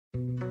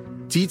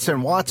Dietz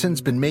and Watson's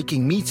been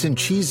making meats and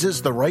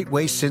cheeses the right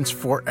way since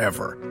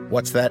forever.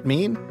 What's that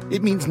mean?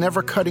 It means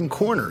never cutting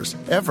corners,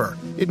 ever.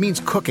 It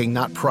means cooking,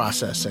 not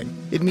processing.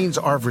 It means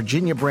our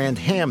Virginia brand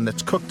ham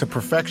that's cooked to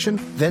perfection,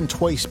 then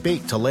twice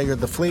baked to layer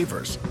the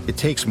flavors. It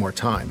takes more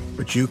time,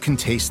 but you can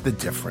taste the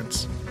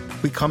difference.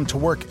 We come to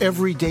work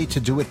every day to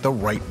do it the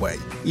right way,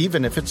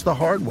 even if it's the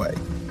hard way.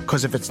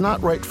 Because if it's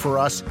not right for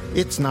us,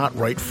 it's not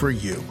right for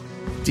you.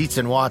 Dietz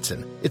and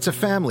Watson, it's a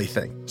family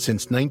thing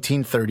since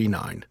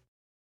 1939.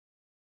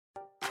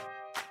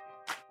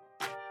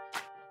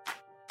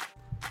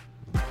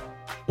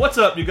 What's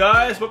up, you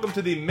guys? Welcome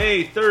to the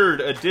May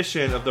 3rd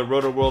edition of the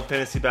Roto World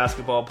Fantasy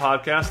Basketball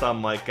Podcast.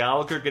 I'm Mike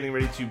Gallagher, getting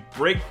ready to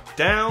break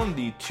down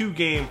the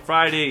two-game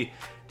Friday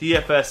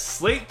DFS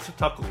slate. To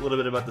talk a little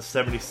bit about the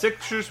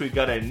 76ers. We've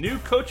got a new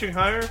coaching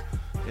hire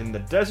in the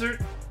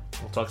desert.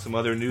 We'll talk some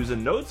other news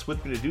and notes.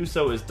 With me to do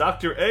so is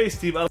Dr. A,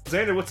 Steve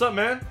Alexander. What's up,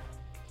 man?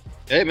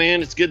 Hey,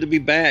 man, it's good to be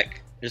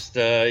back. Just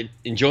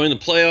enjoying the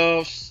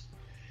playoffs.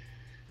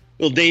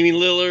 Little Damian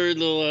Lillard,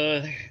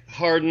 little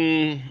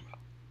Harden,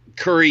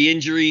 Curry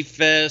injury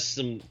fest,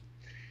 some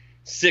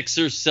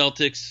Sixers,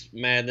 Celtics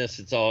madness.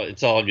 It's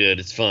all good.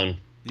 It's fun.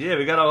 Yeah,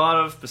 we got a lot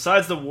of,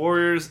 besides the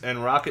Warriors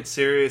and Rocket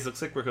series,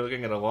 looks like we're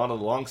looking at a lot of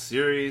long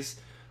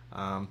series.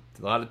 A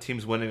lot of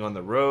teams winning on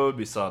the road.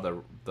 We saw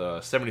the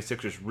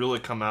 76ers really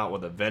come out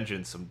with a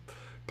vengeance. And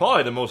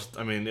probably the most,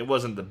 I mean, it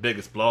wasn't the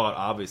biggest blowout,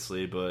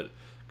 obviously, but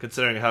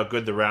considering how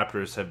good the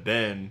Raptors have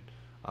been,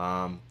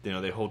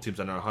 they hold teams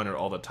under 100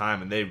 all the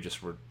time, and they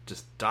were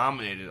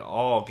dominated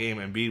all game.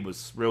 Embiid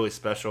was really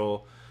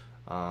special.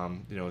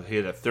 He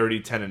had a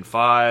 30, 10, and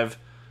 5.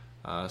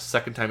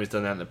 Second time he's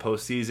done that in the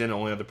postseason.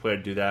 Only other player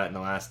to do that in the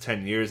last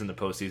 10 years in the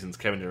postseason is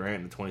Kevin Durant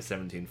in the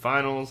 2017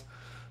 Finals.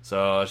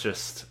 So it's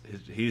just,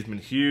 he's been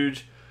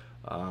huge.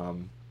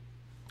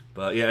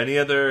 But yeah,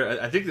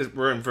 I think that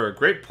we're in for a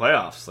great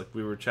playoffs, like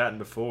we were chatting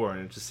before,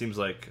 and it just seems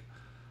like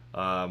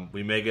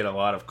we may get a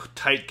lot of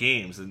tight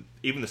games, and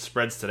even the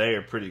spreads today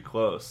are pretty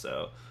close.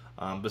 So,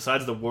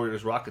 besides the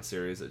Warriors-Rocket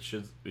series,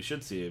 we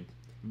should see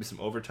maybe some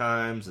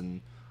overtimes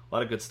and a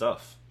lot of good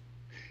stuff.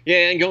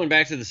 Yeah, and going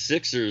back to the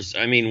Sixers,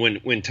 I mean,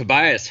 when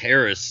Tobias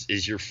Harris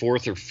is your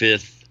fourth or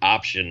fifth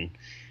option,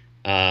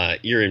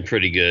 you're in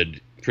pretty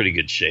good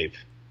shape.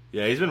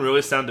 Yeah, he's been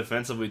really sound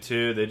defensively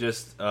too. They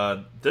just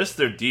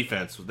their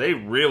defense. They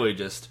really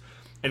just.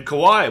 And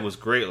Kawhi was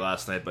great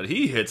last night, but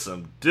he hit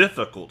some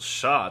difficult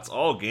shots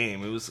all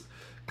game. It was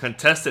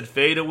contested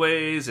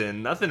fadeaways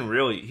and nothing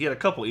really. He had a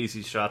couple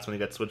easy shots when he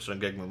got switched on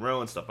Greg Monroe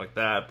and stuff like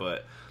that,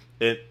 but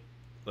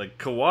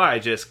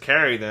Kawhi just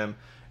carried them.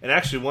 And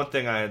actually, one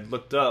thing I had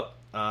looked up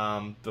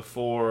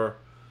before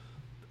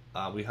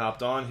we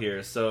hopped on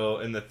here. So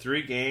in the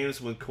 3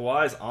 games when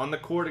Kawhi's on the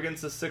court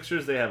against the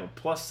Sixers, they have a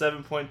plus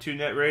 7.2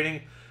 net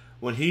rating.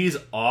 When he's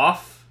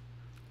off,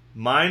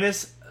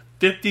 minus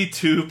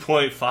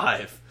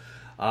 52.5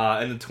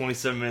 in the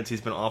 27 minutes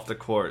he's been off the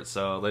court.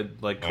 So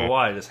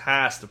Kawhi just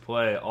has to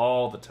play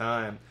all the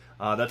time.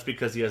 That's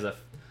because they have a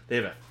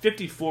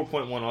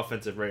 54.1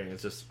 offensive rating.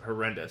 It's just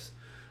horrendous.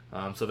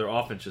 So their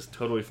offense just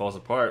totally falls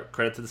apart.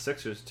 Credit to the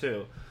Sixers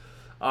too.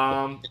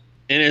 And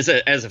as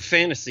a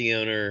fantasy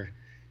owner,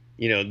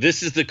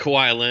 this is the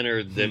Kawhi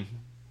Leonard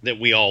that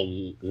we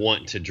all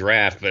want to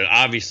draft. But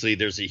obviously,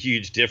 there's a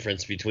huge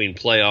difference between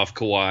playoff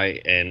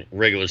Kawhi and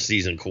regular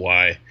season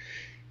Kawhi.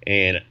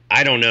 And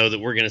I don't know that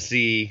we're going to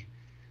see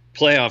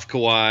playoff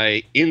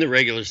Kawhi in the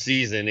regular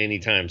season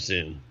anytime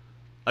soon.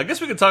 I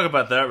guess we could talk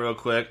about that real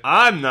quick.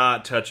 I'm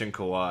not touching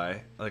Kawhi.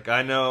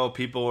 I know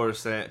people are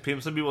saying,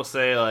 some people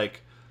say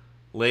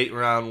late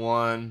round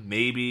 1,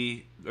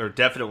 maybe, or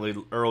definitely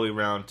early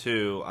round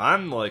 2.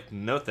 I'm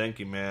no thank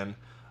you, man.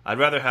 I'd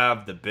rather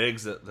have the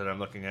bigs that I'm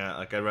looking at.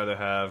 I'd rather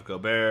have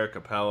Gobert,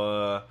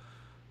 Capella,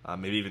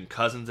 maybe even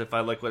Cousins if I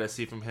like what I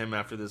see from him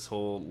after this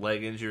whole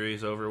leg injury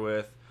is over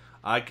with.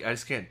 I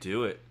just can't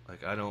do it.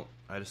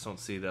 I just don't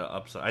see the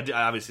upside.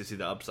 I obviously see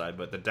the upside,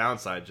 but the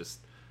downside just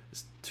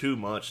is too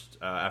much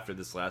after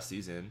this last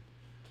season.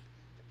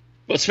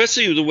 Well,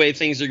 especially the way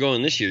things are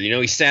going this year.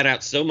 He sat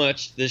out so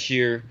much this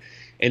year,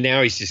 and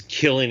now he's just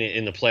killing it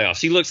in the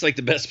playoffs. He looks like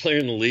the best player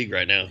in the league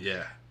right now.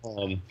 Yeah.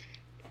 And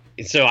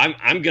so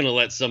I'm going to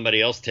let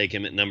somebody else take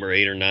him at number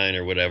 8 or 9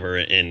 or whatever,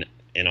 and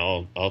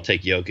I'll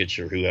take Jokic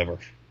or whoever.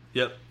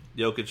 Yep.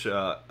 Jokic,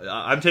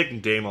 I'm taking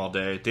Dame all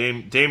day.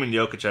 Dame and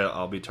Jokic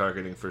I'll be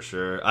targeting for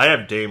sure. I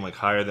have Dame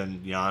higher than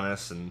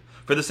Giannis, and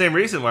for the same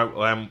reason why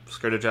I'm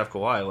scared to draft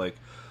Kawhi.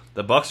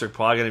 The Bucks are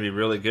probably going to be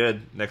really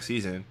good next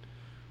season,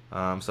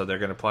 so they're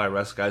going to probably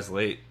rest guys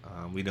late.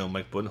 We know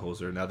Mike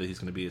Budenholzer, now that he's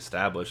going to be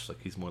established,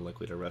 he's more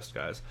likely to rest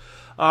guys.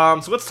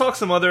 So let's talk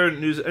some other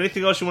news.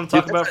 Anything else you want to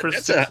talk about for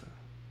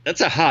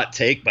That's a hot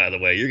take, by the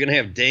way. You're going to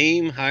have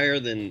Dame higher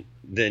than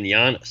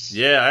Giannis.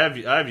 Yeah,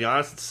 I have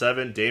Giannis at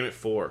 7, Dame at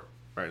 4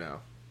 right now.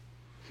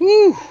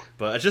 Whew.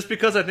 But it's just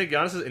because I think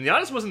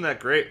Giannis wasn't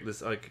that great.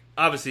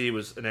 Obviously he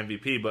was an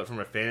MVP, but from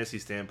a fantasy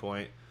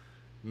standpoint,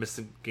 missed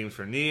some games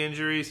for knee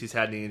injuries. He's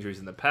had knee injuries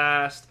in the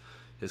past.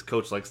 His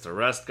coach likes to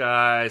rest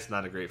guys.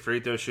 Not a great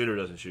free throw shooter.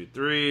 Doesn't shoot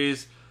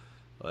threes.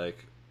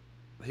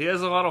 he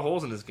has a lot of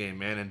holes in his game,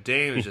 man. And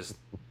Dame is just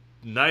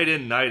night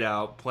in, night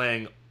out,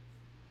 playing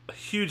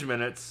huge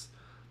minutes,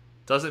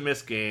 doesn't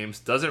miss games,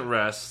 doesn't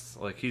rest.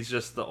 Like, he's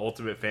just the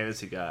ultimate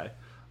fantasy guy.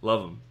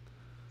 Love him.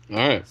 All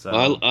right. So,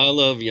 I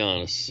love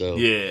Giannis. So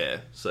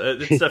yeah. So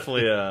it's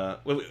definitely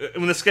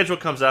when the schedule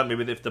comes out,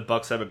 maybe if the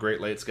Bucks have a great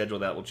late schedule,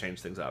 that will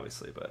change things,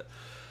 obviously. But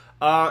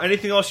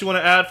anything else you want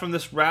to add from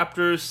this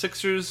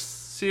Raptors-Sixers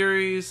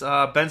series?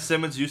 Ben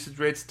Simmons' usage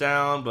rate's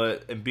down,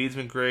 but Embiid's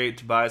been great.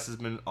 Tobias has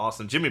been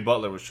awesome. Jimmy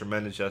Butler was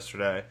tremendous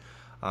yesterday.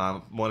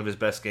 One of his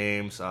best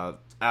games.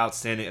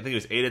 Outstanding. I think he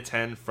was 8 of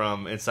 10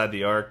 from inside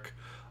the arc.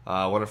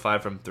 1 of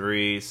 5 from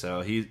 3,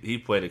 so he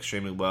played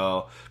extremely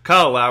well.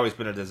 Kyle Lowry's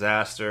been a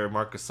disaster.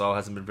 Marc Gasol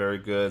hasn't been very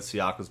good.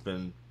 Siakam's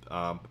been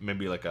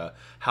maybe like a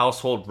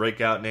household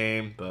breakout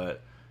name,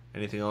 but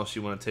anything else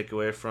you want to take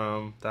away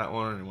from that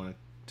one, or you want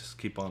to just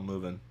keep on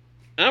moving?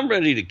 I'm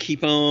ready to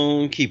keep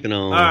on keeping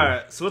on. All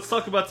right, so let's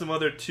talk about some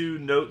other 2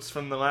 notes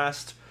from the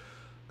last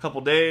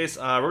couple days.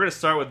 We're going to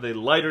start with the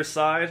lighter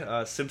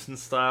side, Simpson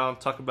style,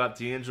 talk about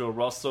D'Angelo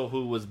Russell,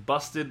 who was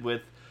busted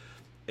with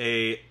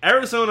a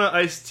Arizona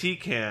iced tea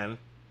can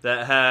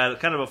that had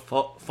kind of a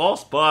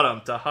false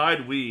bottom to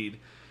hide weed,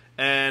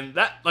 and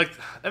that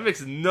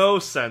makes no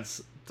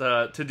sense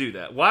to do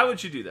that. Why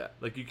would you do that?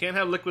 Like, you can't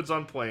have liquids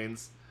on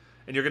planes,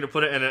 and you're going to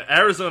put it in an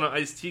Arizona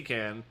iced tea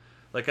can.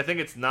 Like, I think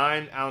it's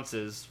 9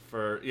 ounces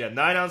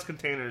 9-ounce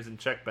containers in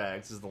check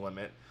bags is the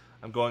limit.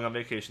 I'm going on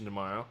vacation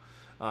tomorrow,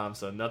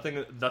 so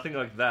nothing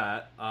like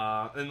that.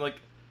 And like,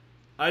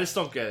 I just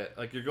don't get it.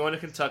 Like, you're going to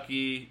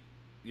Kentucky.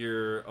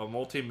 You're a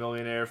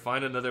multi-millionaire.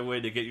 Find another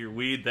way to get your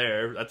weed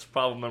there. That's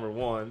problem number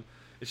 1.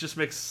 It just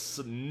makes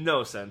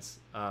no sense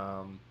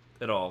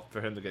at all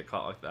for him to get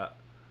caught like that.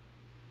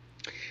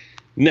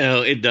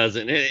 No, it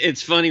doesn't.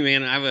 It's funny,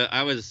 man.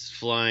 I was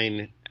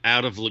flying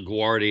out of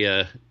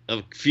LaGuardia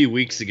a few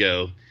weeks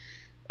ago.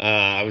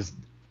 I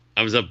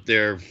was up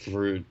there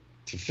to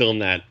film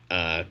that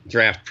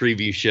draft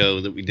preview show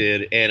that we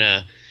did,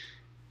 and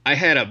I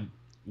had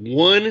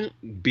one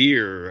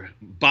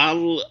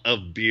bottle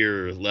of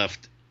beer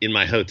left in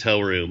my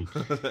hotel room.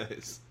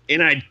 Nice.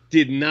 And I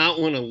did not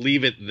want to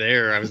leave it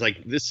there. I was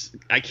like,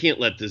 I can't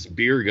let this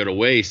beer go to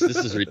waste. This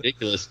is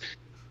ridiculous.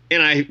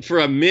 And for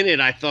a minute,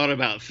 I thought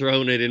about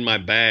throwing it in my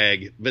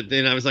bag, but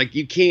then I was like,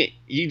 you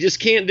just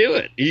can't do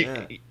it.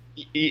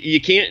 You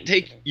can't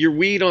take your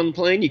weed on the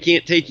plane. You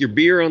can't take your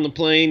beer on the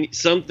plane.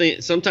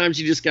 Sometimes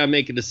you just got to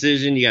make a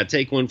decision. You got to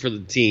take one for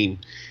the team.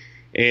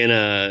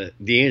 And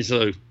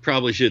D'Angelo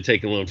probably should have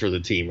taken one for the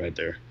team right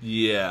there.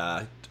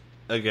 Yeah.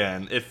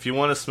 Again, if you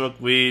want to smoke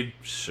weed,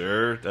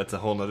 sure, that's a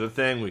whole other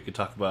thing. We could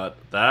talk about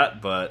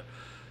that, but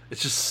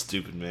it's just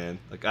stupid, man.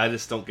 Like, I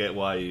just don't get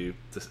why you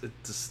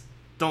just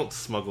don't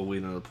smuggle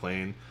weed on the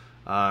plane.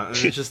 And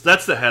it's just,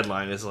 that's the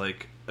headline. Is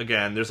like,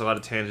 again, there's a lot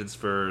of tangents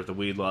for the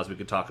weed laws we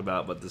could talk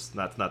about, but that's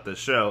not this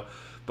show.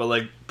 But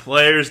like,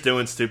 players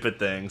doing stupid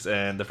things,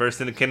 and the first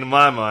thing that came to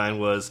my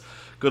mind was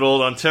good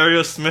old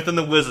Ontario Smith and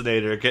the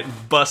Wizinator getting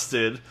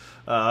busted.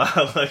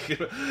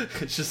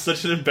 It's just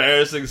such an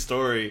embarrassing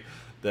story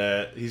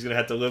that he's gonna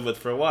have to live with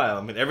for a while.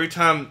 I mean, every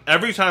time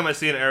I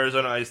see an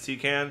Arizona iced tea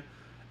can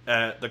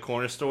at the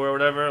corner store or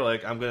whatever,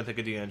 like, I'm gonna think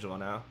of D'Angelo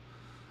now.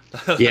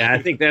 Yeah,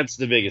 I think that's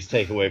the biggest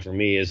takeaway for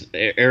me is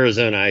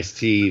Arizona iced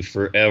tea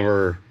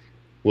forever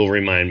will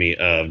remind me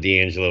of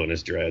D'Angelo and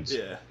his dreads.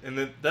 Yeah, and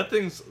then that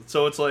thing's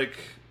so it's like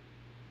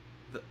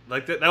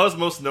that was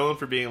most known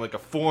for being like a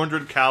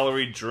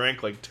 400-calorie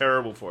drink, like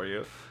terrible for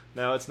you.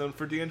 Now it's known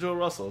for D'Angelo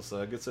Russell, so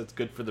I guess that's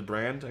good for the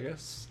brand, I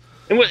guess.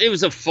 And it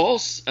was a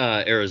false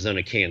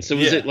Arizona can, so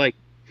was it like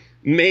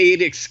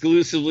made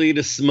exclusively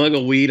to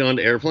smuggle weed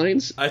onto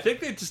airplanes? I think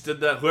they just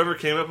did that. Whoever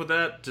came up with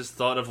that just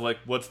thought of like,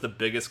 what's the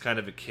biggest kind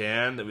of a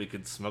can that we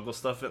could smuggle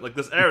stuff in? Like,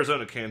 those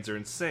Arizona cans are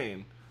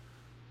insane,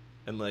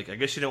 and like, I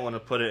guess you don't want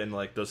to put it in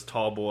like those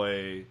tall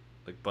boy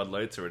like Bud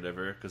Lights or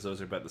whatever, because those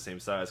are about the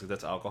same size, because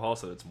that's alcohol,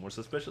 so it's more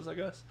suspicious, I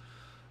guess.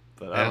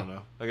 But I don't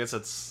know. I guess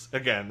that's,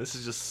 again, this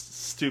is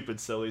just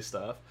stupid, silly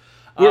stuff.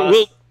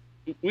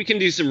 We can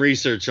do some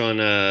research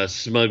on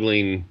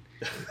smuggling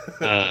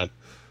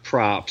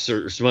props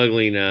or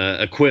smuggling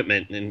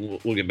equipment, and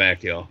we'll get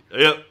back to y'all.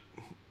 Yep.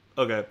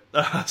 Okay.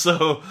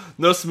 So,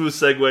 no smooth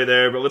segue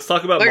there, but let's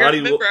talk about I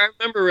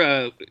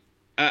remember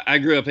I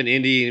grew up in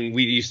Indy, and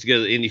we used to go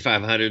to the Indy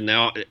 500.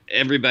 Now,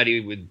 everybody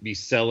would be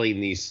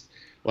selling these,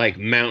 like,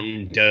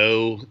 Mountain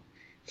Dew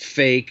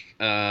fake,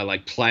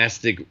 like,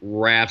 plastic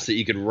wraps that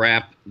you could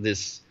wrap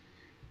this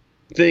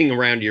thing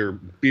around your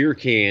beer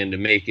can to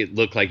make it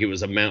look like it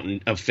was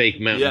a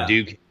fake Mountain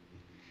Dew can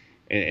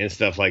and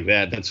stuff like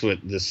that. That's what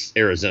this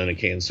Arizona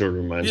can sort of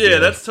reminds me of. Yeah,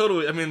 that's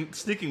totally, I mean,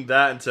 sneaking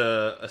that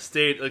into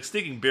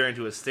sneaking beer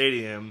into a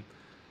stadium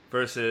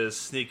versus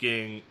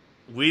sneaking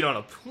weed on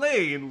a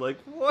plane, like,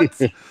 what?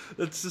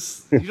 It's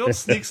just, you don't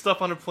sneak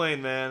stuff on a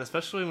plane, man,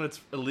 especially when it's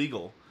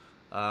illegal.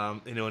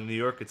 In New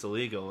York it's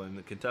illegal,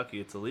 in Kentucky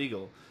it's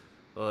illegal.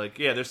 Like,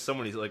 yeah, there's so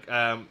many, like,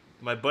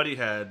 my buddy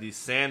had these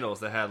sandals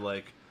that had,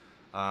 like,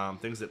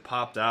 things that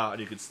popped out,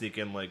 and you could sneak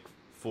in like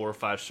 4 or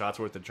 5 shots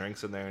worth of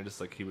drinks in there, and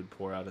just like he would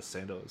pour out a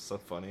sandal. It was so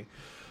funny.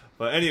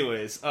 But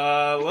anyways,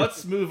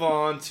 let's move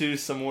on to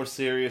some more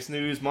serious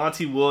news.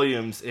 Monty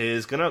Williams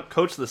is going to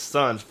coach the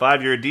Suns,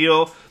 5-year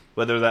deal.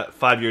 Whether that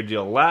 5-year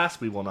deal lasts,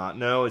 we will not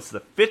know. He's the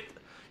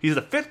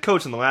fifth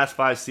coach in the last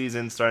 5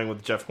 seasons, starting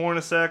with Jeff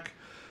Hornacek.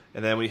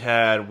 And then we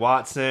had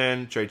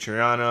Watson, Trey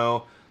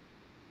Triano,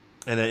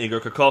 and then Igor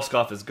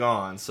Kokoskov is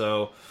gone.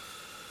 So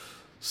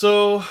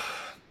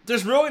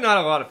there's really not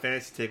a lot of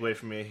fantasy takeaway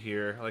from me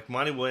here. Like,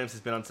 Monty Williams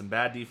has been on some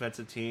bad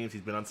defensive teams.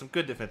 He's been on some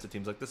good defensive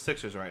teams, like the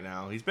Sixers right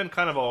now. He's been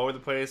kind of all over the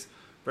place.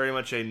 Very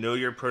much a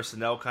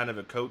know-your-personnel kind of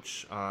a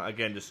coach.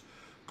 Again, just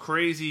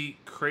crazy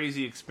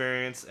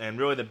experience. And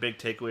really the big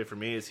takeaway for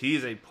me is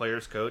he's a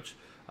player's coach.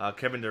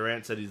 Kevin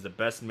Durant said he's the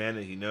best man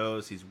that he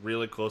knows. He's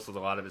really close with a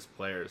lot of his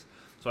players.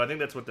 So I think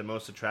that's what the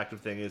most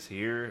attractive thing is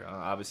here.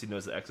 Obviously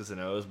knows the X's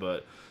and O's,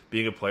 but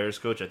being a player's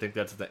coach, I think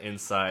that's the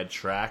inside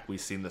track. We've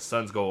seen the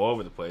Suns go all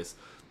over the place.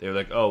 They were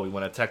like, oh, we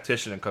want a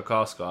tactician in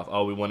Kokoskov.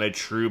 Oh, we want a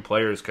true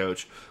player's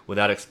coach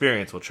without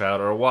experience. We'll try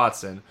out our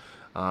Watson.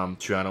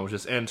 Triano was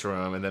just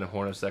interim, and then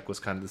Hornacek was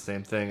kind of the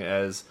same thing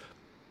as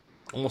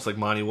almost like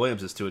Monty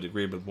Williams is to a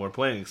degree, but more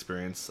playing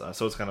experience.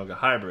 So it's kind of like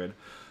a hybrid.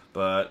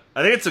 But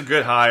I think it's a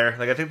good hire.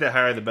 Like, I think they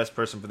hired the best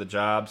person for the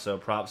job, so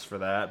props for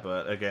that.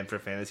 But again, for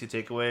fantasy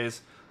takeaways,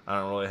 I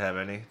don't really have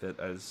any that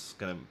is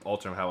going to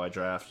alter how I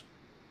draft.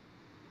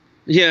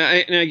 Yeah,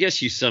 and I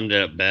guess you summed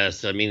it up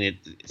best. I mean,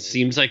 it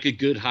seems like a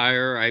good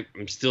hire.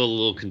 I'm still a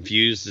little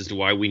confused as to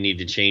why we need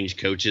to change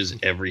coaches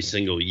every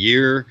single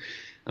year.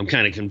 I'm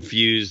kind of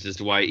confused as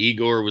to why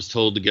Igor was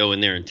told to go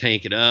in there and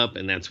tank it up,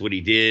 and that's what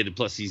he did.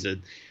 Plus,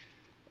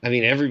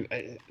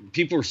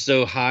 people were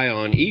so high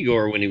on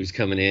Igor when he was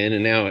coming in,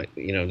 and now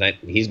that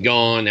he's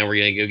gone. Now we're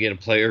gonna go get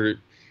a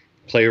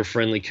player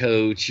friendly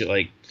coach.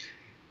 Like,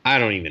 I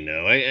don't even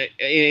know.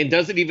 It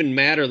doesn't even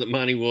matter that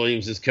Monty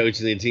Williams is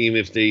coaching the team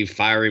if they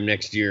fire him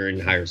next year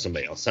and hire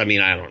somebody else. I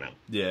mean, I don't know.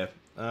 Yeah,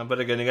 but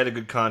again, he got a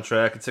good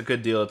contract. It's a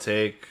good deal to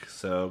take,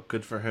 so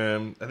good for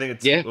him. I think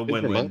it's a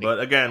win-win. But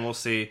again, we'll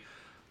see.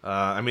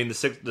 I mean,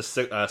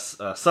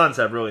 the Suns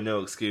have really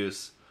no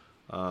excuse.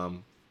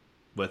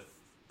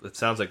 It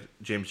sounds like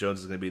James Jones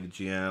is going to be the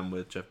GM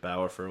with Jeff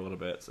Bauer for a little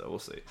bit, so we'll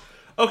see.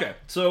 Okay,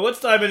 so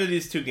let's dive into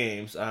these two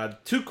games.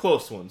 Two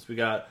close ones. We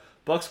got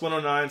Bucks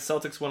 109,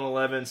 Celtics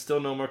 111. Still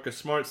no Marcus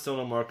Smart, still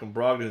no Malcolm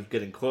Brogdon, who's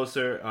getting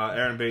closer.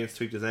 Aaron Baines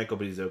tweaked his ankle,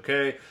 but he's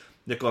okay.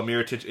 Nikola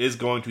Mirotic is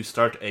going to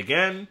start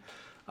again.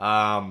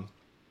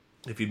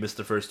 If you missed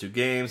the first two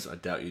games, I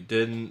doubt you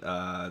didn't.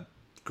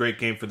 Great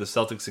game for the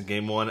Celtics in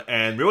Game 1,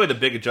 and really the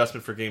big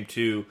adjustment for Game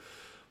 2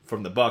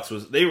 from the Bucks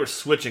was they were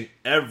switching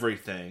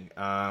everything,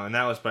 and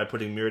that was by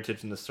putting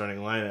Mirotic in the starting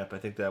lineup. I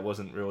think that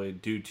wasn't really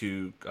due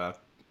to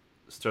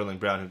Sterling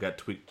Brown, who got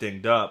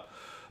dinged up,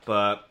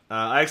 but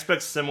I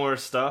expect similar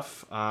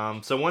stuff.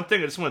 So one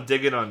thing I just want to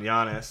dig in on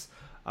Giannis.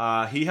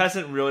 He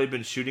hasn't really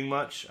been shooting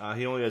much.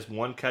 He only has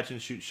 1 catch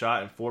and shoot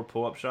shot and 4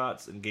 pull-up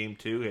shots in Game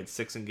 2. He had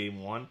 6 in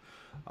Game 1.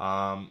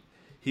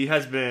 He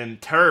has been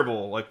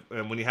terrible. Like,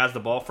 when he has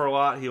the ball for a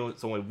lot,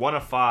 it's only 1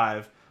 of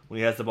 5. When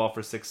he has the ball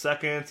for 6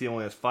 seconds, he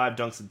only has 5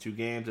 dunks in 2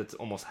 games. That's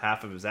almost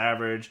half of his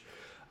average.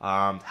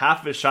 Half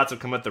of his shots have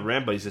come at the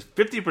rim, but he's just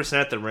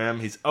 50% at the rim.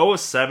 He's 0 of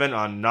 7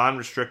 on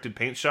non-restricted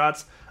paint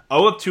shots,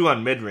 0 of 2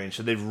 on mid-range.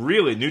 So they've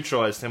really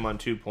neutralized him on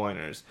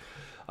 2-pointers.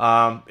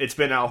 It's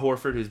been Al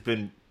Horford, who's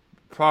been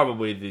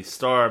probably the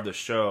star of the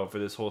show for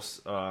this whole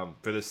for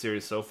this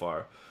series so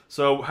far.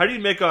 So how do you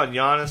make on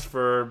Giannis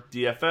for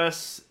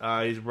DFS?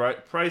 He's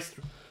priced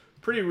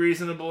pretty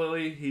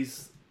reasonably.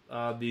 He's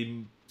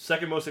the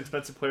second most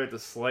expensive player at the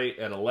slate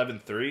at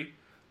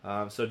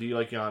 11.3. So do you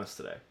like Giannis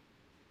today?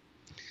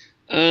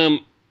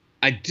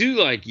 I do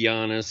like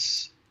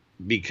Giannis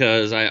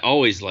because I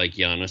always like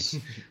Giannis.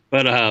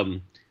 But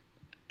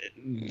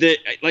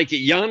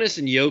Giannis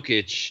and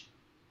Jokic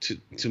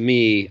to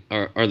me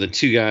are the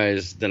two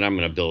guys that I'm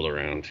going to build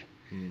around.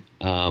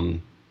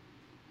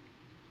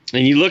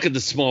 And you look at the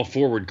small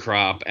forward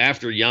crop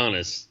after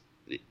Giannis,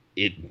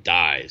 it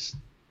dies.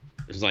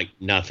 There's like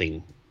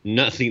nothing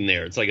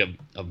there. It's like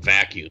a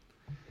vacuum.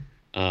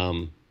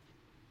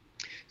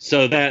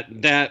 So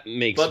that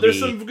makes. But there's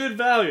some good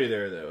value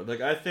there, though. Like,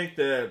 I think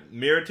that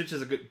Mirotic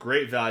is a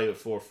great value at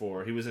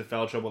 4.4. He was in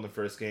foul trouble in the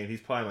first game. He's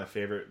probably my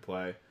favorite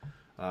play,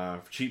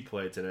 cheap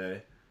play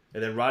today.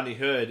 And then Rodney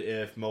Hood,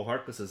 if Mo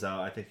Harkless is out,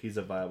 I think he's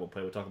a viable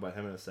play. We'll talk about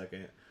him in a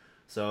second.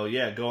 So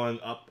yeah, going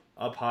up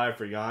high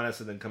for Giannis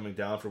and then coming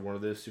down for one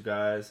of those two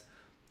guys.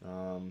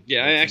 I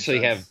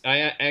actually have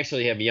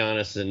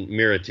Giannis and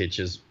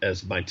Mirotic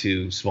as my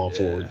two small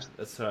forwards.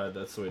 That's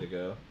the way to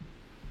go.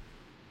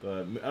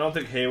 But I don't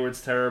think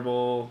Hayward's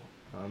terrible.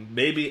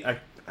 Maybe I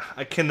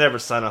can never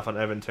sign off on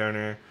Evan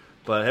Turner,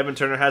 but Evan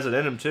Turner has it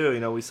in him too. You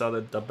know, we saw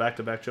the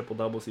back-to-back triple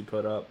doubles he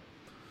put up.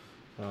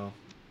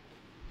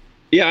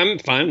 Yeah, I'm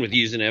fine with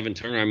using Evan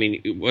Turner. I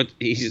mean,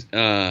 he's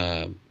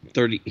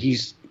 30.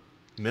 He's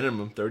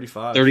minimum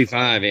 35.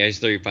 35. Yeah, he's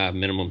 35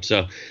 minimum.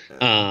 So,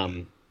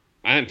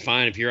 I'm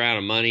fine if you're out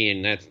of money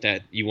and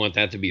that you want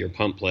that to be your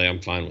pump play.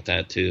 I'm fine with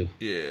that too.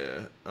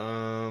 Yeah.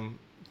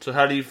 So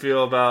how do you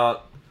feel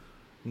about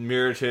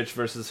Mirotic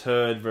versus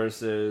Hood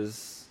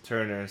versus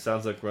Turner.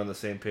 Sounds like we're on the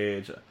same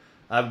page.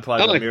 I haven't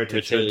played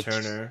Mirotic or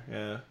Turner.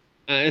 Yeah.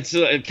 It's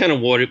kind of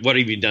what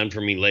have you done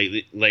for me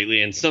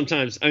lately? And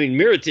sometimes, I mean,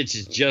 Mirotic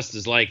is just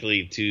as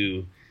likely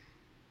to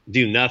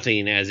do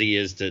nothing as he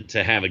is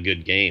to have a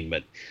good game.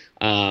 But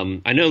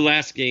I know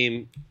last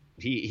game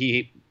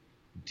he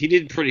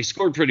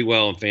scored pretty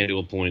well in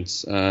FanDuel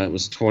points. It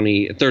was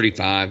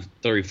 35,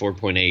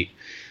 34.8.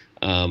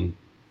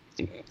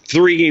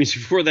 3 games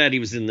before that, he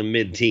was in the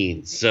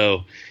mid-teens.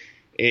 So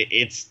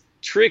it's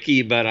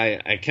tricky, but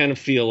I kind of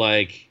feel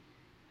like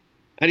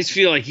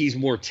he's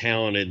more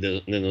talented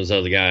than those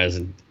other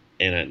guys,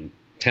 and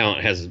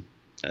talent has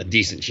a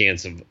decent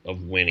chance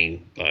of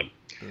winning. But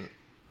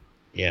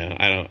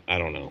yeah, I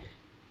don't know.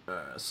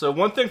 So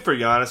one thing for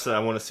Giannis that I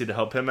want to see to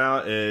help him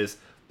out is,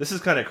 this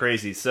is kind of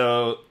crazy.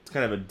 So it's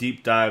kind of a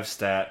deep dive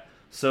stat.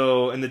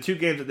 So in the 2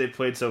 games that they've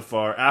played so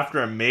far, after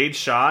a made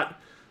shot,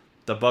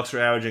 the Bucks are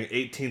averaging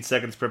 18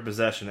 seconds per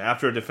possession.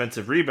 After a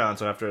defensive rebound,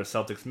 so after a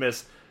Celtics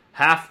miss,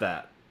 half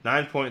that,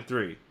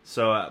 9.3.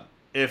 So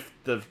if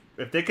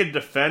they could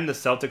defend the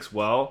Celtics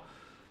well,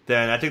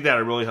 then I think that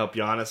would really help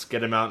Giannis,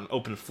 get him out and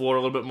open the floor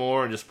a little bit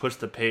more and just push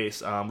the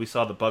pace. We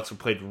saw the Bucks were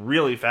played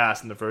really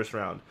fast in the first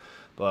round,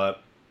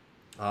 but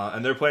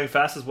and they're playing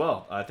fast as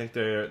well. I think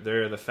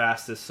they're the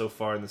fastest so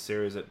far in the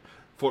series at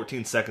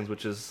 14 seconds,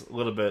 which is a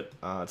little bit.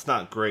 It's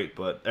not great,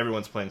 but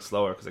everyone's playing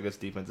slower because I guess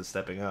defense is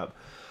stepping up.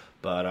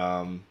 But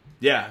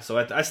yeah, so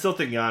I still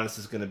think Giannis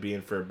is going to be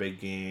in for a big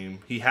game.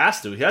 He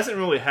has to. He hasn't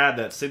really had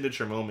that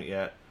signature moment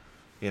yet.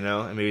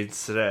 And maybe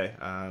it's today.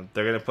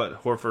 They're going to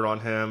put Horford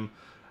on him.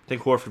 I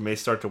think Horford may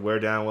start to wear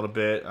down a little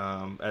bit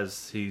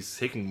as he's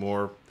taking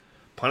more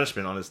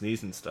punishment on his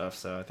knees and stuff.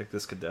 So I think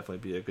this could definitely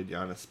be a good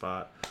Giannis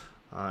spot.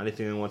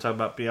 Anything you want to talk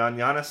about beyond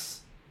Giannis?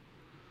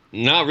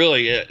 Not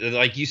really.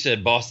 Like you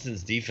said,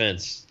 Boston's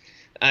defense.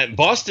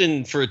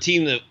 Boston, for a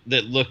team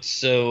that looked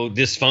so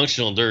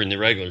dysfunctional during the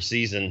regular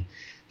season,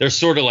 they're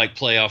sort of like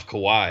playoff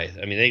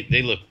Kawhi. I mean,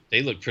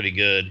 they look pretty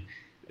good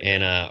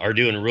and are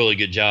doing a really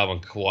good job on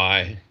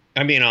Kawhi.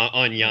 I mean,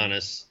 on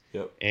Giannis.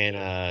 Yep.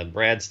 And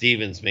Brad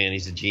Stevens, man,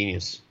 he's a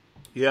genius.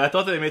 Yeah, I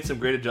thought they made some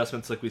great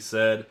adjustments, like we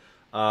said.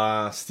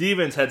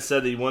 Stevens had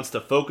said that he wants to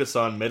focus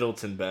on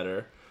Middleton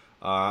better.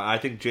 I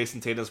think Jason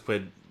Tatum's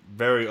played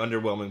very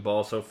underwhelming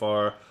ball so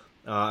far.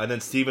 And then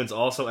Stevens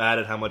also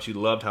added how much he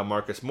loved how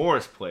Marcus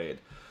Morris played.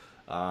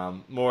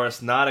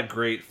 Morris, not a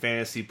great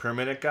fantasy per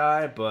minute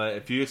guy, but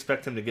if you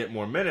expect him to get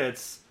more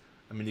minutes,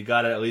 I mean, you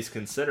got to at least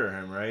consider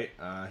him, right?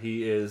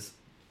 He is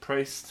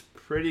priced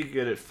pretty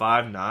good at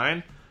 5'9".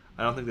 I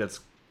don't think that's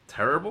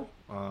terrible.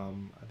 I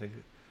think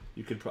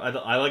you could.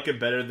 I like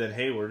it better than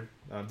Hayward.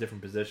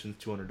 Different positions,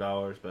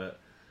 $200, but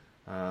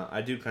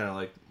I do kind of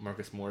like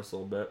Marcus Morris a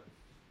little bit.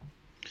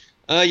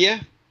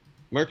 Yeah,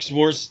 Marcus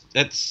Morris.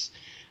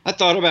 I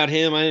thought about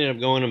him. I ended up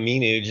going to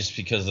Minu just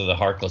because of the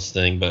Harkless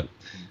thing, but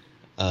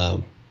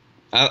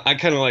I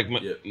kind of like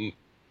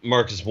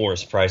Marcus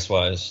Morris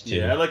price-wise, too.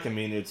 Yeah, I like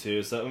Aminu,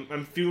 too. So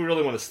if you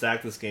really want to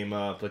stack this game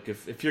up, like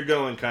if you're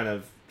going kind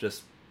of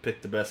just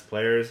pick the best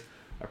players,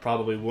 I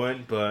probably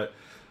wouldn't, but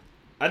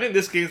I think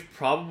this game's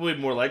probably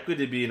more likely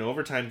to be an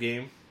overtime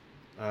game.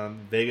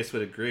 Vegas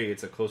would agree.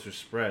 It's a closer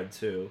spread,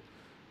 too.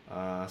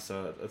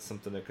 So that's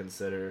something to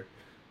consider.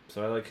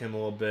 So I like him a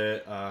little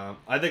bit.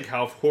 I think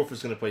Hal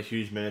Horford's going to play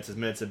huge minutes. His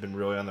minutes have been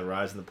really on the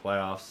rise in the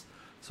playoffs.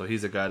 So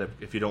he's a guy that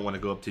if you don't want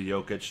to go up to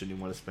Jokic and you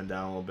want to spend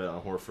down a little bit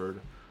on Horford,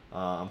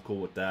 I'm cool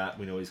with that.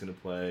 We know he's going to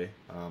play.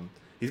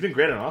 He's been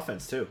great on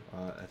offense, too.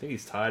 I think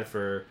he's tied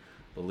for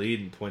the lead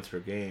in points per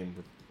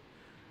game.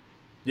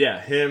 Yeah,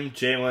 him,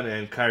 Jalen,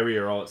 and Kyrie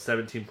are all at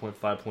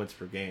 17.5 points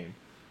per game.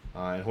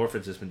 And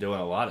Horford's just been doing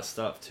a lot of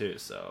stuff, too.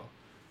 So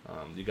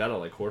you got to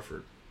like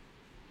Horford.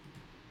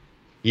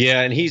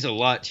 Yeah, and he's a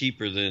lot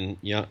cheaper than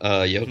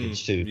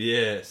Jokic, too.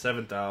 Yeah,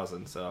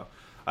 $7,000. So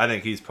I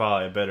think he's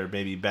probably a better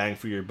maybe bang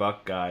for your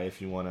buck guy if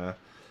you want to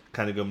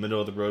kind of go middle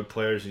of the road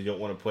players and you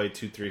don't want to play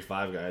 2, 3,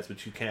 5 guys,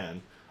 which you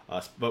can.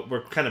 But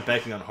we're kind of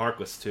banking on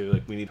Harkless, too.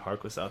 Like, we need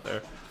Harkless out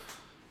there.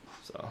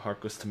 So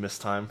Harkless to miss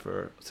time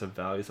for some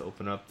values to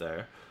open up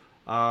there.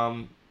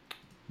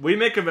 We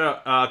make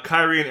about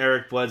Kyrie and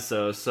Eric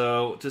Bledsoe.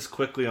 So just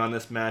quickly on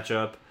this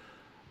matchup.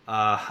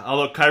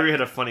 Although Kyrie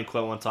had a funny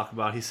quote I want to talk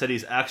about. He said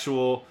he's an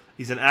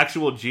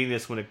actual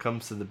genius when it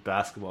comes to the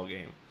basketball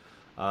game.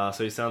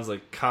 So he sounds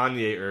like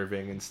Kanye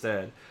Irving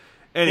instead.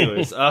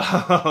 Anyways,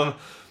 but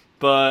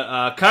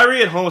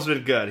Kyrie at home has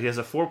been good. He has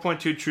a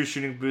 4.2 true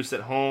shooting boost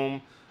at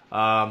home.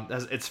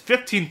 It's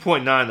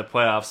 15.9 in the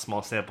playoffs,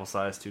 small sample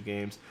size, 2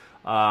 games.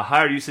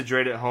 Higher usage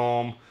rate at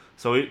home.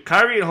 So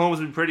Kyrie at home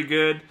has been pretty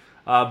good.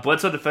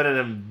 Bledsoe defended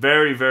him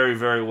very, very,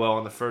 very well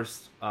in the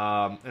first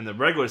in the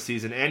regular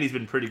season, and he's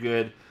been pretty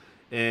good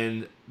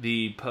in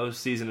the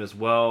postseason as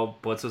well.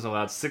 Bledsoe's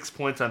allowed 6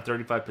 points on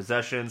 35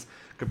 possessions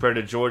compared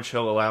to George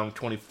Hill allowing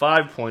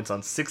 25 points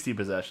on 60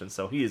 possessions.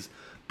 So he is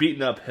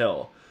beating up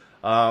Hill.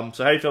 So how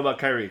do you feel about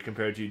Kyrie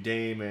compared to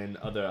Dame and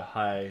other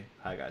high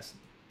guys?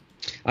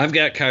 I've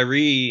got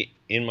Kyrie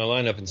in my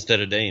lineup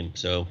instead of Dame,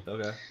 so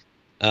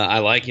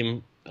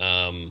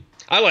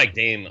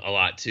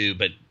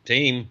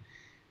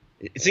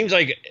it seems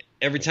like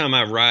every time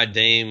I ride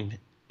Dame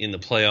in the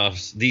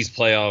playoffs, these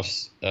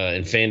playoffs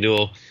in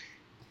FanDuel,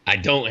 I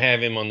don't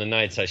have him on the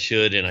nights I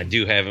should, and I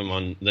do have him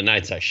on the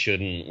nights I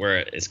shouldn't.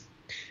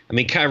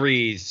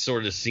 Kyrie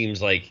sort of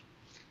seems like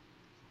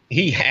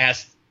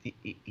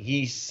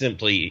he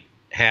simply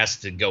has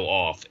to go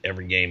off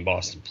every game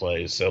Boston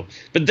plays. So,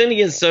 but then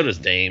again, so does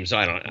Dame. So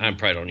I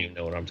probably don't even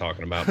know what I'm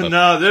talking about. But.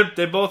 No,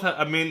 they both.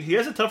 He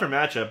has a tougher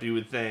matchup. You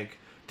would think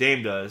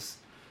Dame does,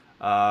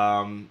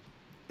 and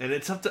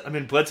it's tough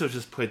to. Bledsoe's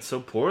just played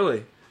so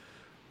poorly.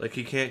 Like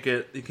he can't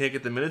get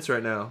the minutes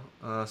right now.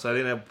 So I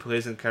think that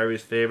plays in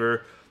Kyrie's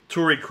favor.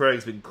 Torrey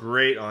Craig's been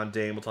great on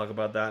Dame. We'll talk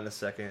about that in a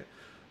second.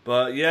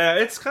 But yeah,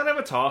 it's kind of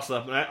a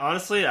toss-up. And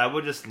honestly, I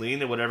would just lean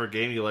to whatever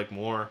game you like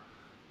more.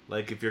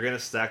 Like if you're gonna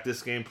stack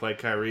this game, play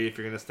Kyrie. If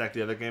you're gonna stack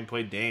the other game,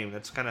 play Dame.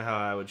 That's kind of how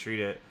I would treat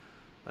it.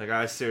 Like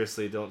I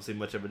seriously don't see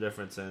much of a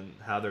difference in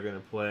how they're gonna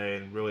play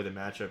and really the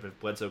matchup. If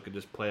Bledsoe could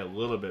just play a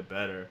little bit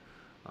better,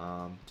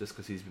 just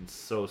because he's been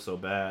so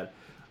bad.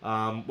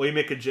 What do you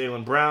make of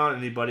Jaylen Brown?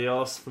 Anybody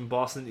else from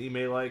Boston that you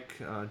may like?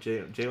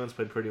 Jaylen's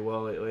played pretty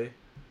well lately.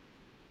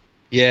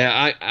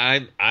 Yeah,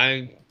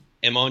 I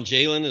am on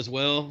Jaylen as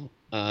well.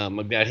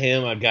 I've got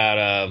him.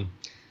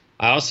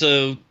 I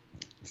also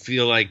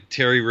feel like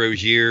Terry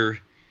Rozier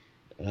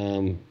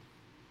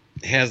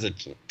has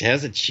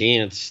a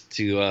chance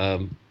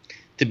to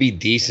be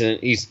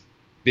decent. He's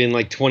been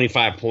like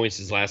 25 points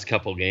his last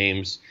couple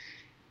games,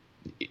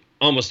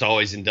 almost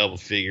always in double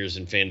figures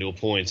in FanDuel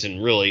points,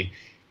 and really.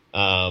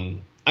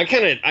 I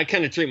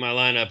kind of treat my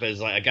lineup as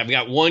like I've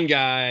got one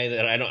guy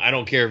that I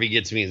don't care if he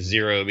gets me a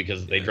 0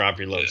 because they drop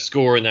your low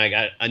score, and then I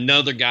got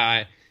another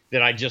guy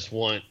that I just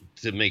want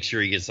to make sure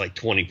he gets like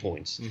 20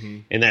 points,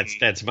 and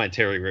that's my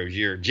Terry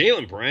Rozier.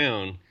 Jaylen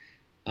Brown,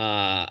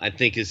 I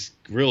think is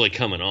really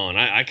coming on.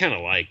 I kind of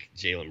like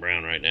Jaylen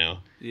Brown right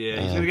now. Yeah,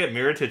 he's gonna get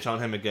Mirotic on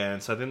him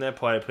again, so I think that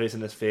probably plays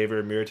in his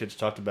favor. Mirotic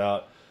talked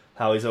about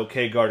how he's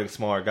okay guarding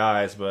smaller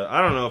guys, but I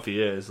don't know if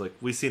he is. Like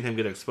we've seen him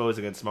get exposed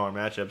against smaller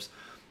matchups.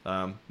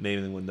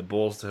 Mainly when the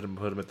Bulls put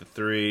him at the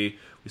 3.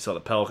 We saw the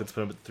Pelicans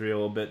put him at the 3 a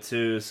little bit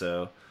too.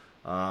 So,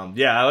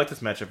 yeah, I like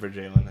this matchup for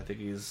Jaylen. I think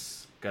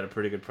he's got a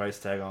pretty good price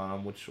tag on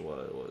him, which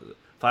was it?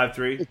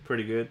 5.3,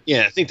 pretty good.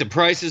 Yeah, I think the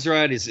price is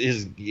right.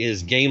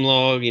 His game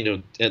log,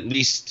 at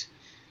least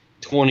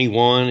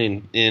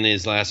 21 in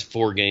his last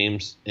 4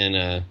 games,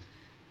 and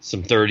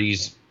some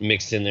 30s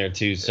mixed in there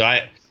too. So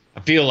I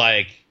feel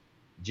like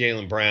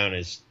Jaylen Brown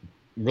is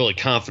really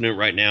confident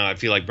right now. I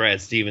feel like Brad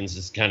Stevens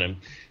is kind of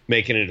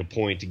making it a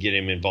point to get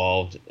him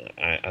involved.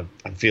 I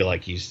feel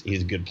like he's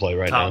a good play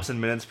right now. Thompson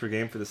minutes per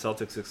game for the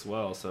Celtics as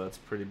well, so that's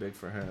pretty big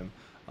for him.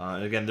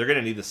 And again, they're going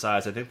to need the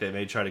size. I think they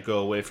may try to go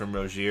away from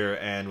Rozier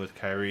and with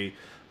Kyrie.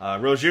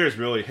 Rozier has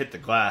really hit the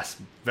glass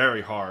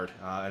very hard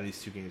in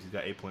these 2 games. He's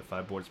got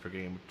 8.5 boards per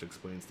game, which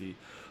explains the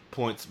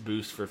points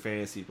boost for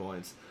fantasy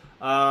points.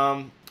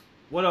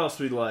 What else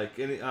we like?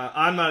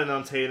 I'm not in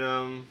on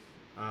Tatum.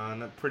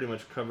 That pretty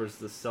much covers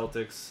the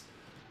Celtics.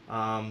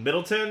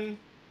 Middleton.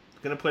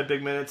 Going to play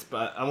big minutes,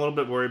 but I'm a little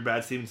bit worried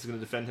Brad Stevens is going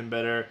to defend him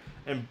better.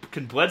 And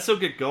can Bledsoe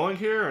get going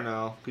here or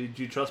no? Do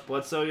you trust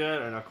Bledsoe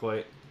yet or not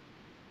quite?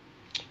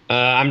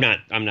 I'm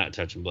not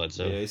touching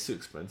Bledsoe. Yeah, he's too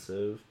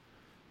expensive.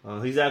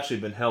 He's actually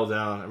been held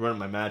down. I run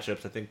my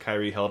matchups. I think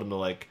Kyrie held him to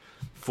like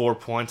 4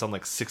 points on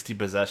like 60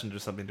 possessions or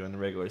something during the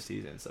regular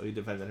season, so he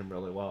defended him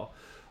really well.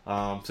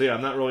 So yeah,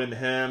 I'm not really into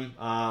him.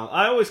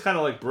 I always kind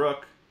of like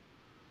Brook.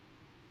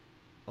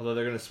 Although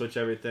they're going to switch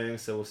everything,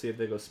 so we'll see if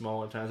they go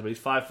smaller times. But he's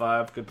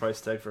 5.5, good price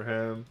tag for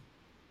him.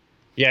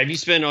 Yeah, if you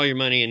spend all your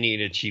money and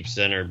need a cheap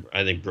center,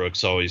 I think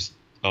Brook's always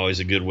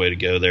a good way to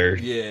go there.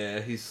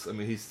 Yeah, he's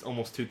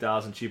almost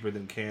 $2,000 cheaper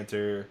than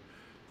Cantor.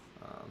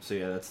 So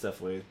yeah, that's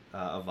definitely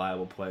a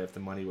viable play if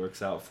the money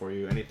works out for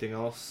you. Anything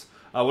else?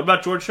 What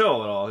about George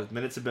Hill at all? His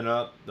minutes have been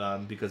up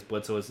because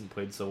Bledsoe hasn't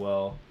played so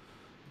well.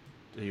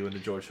 Are you into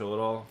George Hill at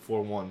all?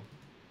 4-1.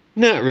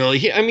 Not really.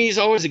 He's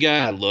always a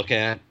guy I look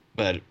at,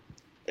 but.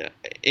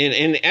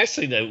 And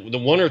actually, the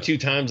 1 or 2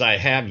 times I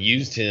have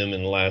used him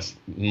in the last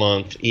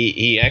month,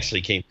 he actually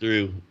came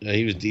through.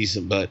 He was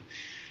decent, but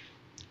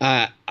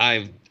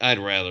I'd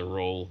rather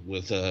roll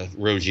with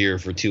Rozier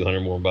for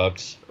 $200 more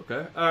bucks.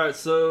 Okay. All right.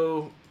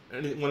 So,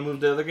 want to move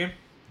to the other game?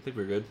 I think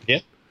we're good. Yeah.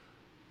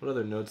 What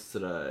other notes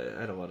did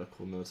I had a lot of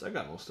cool notes. I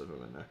got most of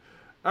them in there.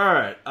 All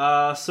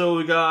right. So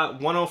we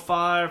got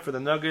 105 for the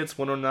Nuggets,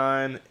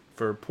 109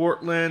 for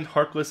Portland.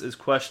 Harkless is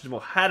questionable.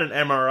 Had an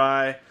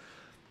MRI.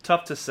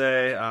 Tough to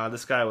say.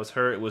 This guy was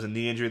hurt. It was a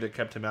knee injury that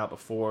kept him out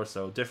before,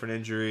 so different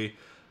injury.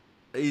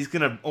 He's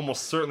going to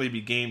almost certainly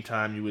be game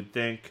time, you would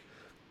think.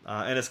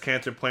 Enes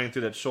Kanter playing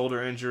through that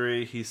shoulder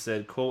injury. He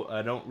said, quote,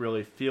 I don't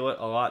really feel it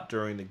a lot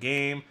during the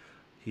game.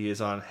 He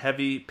is on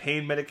heavy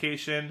pain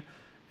medication,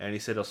 and he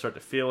said he'll start to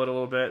feel it a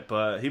little bit.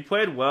 But he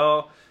played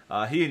well.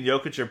 He and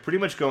Jokic are pretty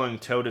much going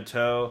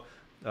toe-to-toe.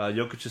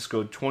 Jokic just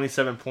scored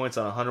 27 points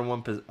on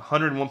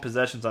 101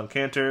 possessions on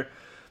Kanter.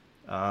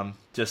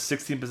 Just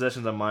 16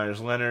 possessions on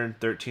Myers Leonard,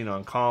 13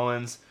 on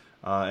Collins,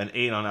 and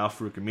 8 on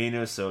Al-Farouq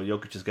Aminu. So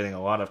Jokic is getting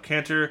a lot of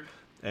Kanter.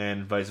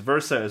 and vice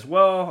versa as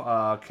well.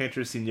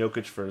 Kanter's seen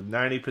Jokic for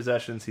 90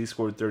 possessions. He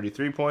scored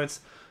 33 points.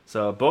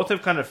 So both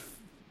have kind of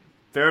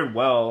fared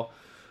well.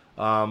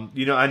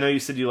 I know you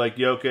said you like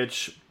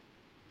Jokic.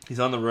 He's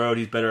on the road.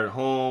 He's better at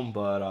home.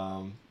 But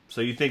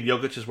so you think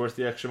Jokic is worth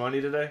the extra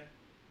money today?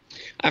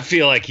 I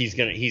feel like he's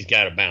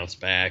got to bounce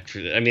back.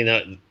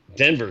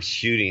 Denver's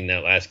shooting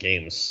that last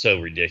game was so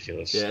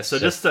ridiculous. Yeah. So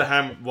just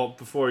to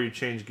before you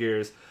change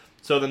gears,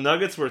 so the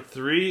Nuggets were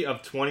 3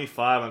 of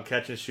 25 on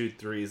catch and shoot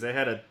threes. They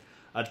had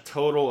a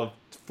total of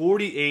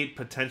 48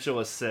 potential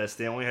assists.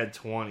 They only had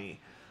 20.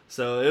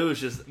 So it was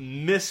just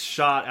missed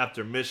shot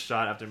after missed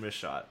shot after missed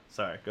shot.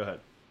 Sorry, go ahead.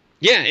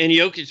 Yeah, and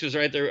Jokic was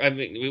right there. I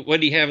mean,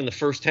 what did he have in the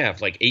first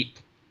half? Like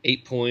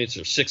 8 points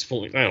or 6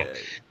 points? I don't know.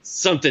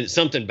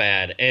 Something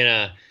bad.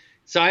 And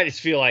so I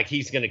just feel like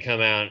he's going to come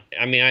out.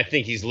 I mean, I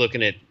think he's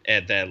looking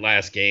at that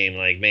last game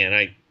like,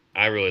 man,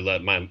 I really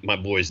let my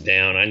boys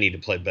down. I need to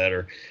play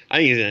better. I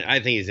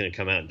think he's going to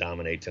come out and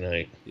dominate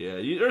tonight. Yeah,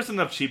 there's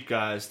enough cheap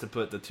guys to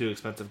put the 2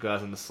 expensive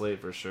guys on the slate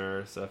for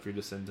sure. So if you're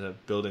just into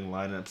building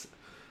lineups,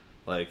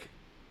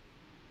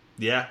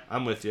 yeah,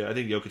 I'm with you. I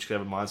think Jokic could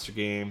have a monster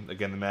game.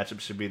 Again, the matchup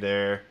should be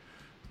there.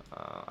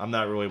 I'm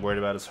not really worried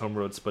about his home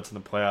road splits in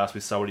the playoffs.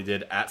 We saw what he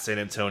did at San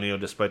Antonio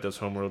despite those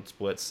home road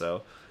splits.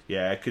 So,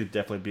 yeah, it could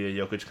definitely be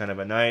a Jokic kind of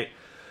a night.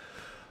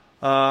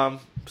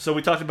 So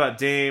we talked about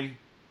Dame.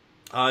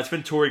 It's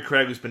been Torrey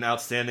Craig who's been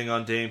outstanding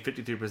on Dame.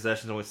 53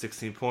 possessions, only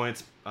 16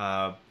 points.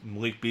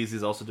 Malik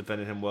Beasley's also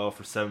defended him well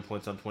for 7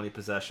 points on 20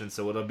 possessions.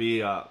 So it'll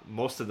be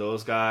most of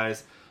those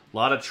guys. A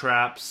lot of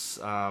traps.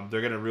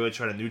 They're going to really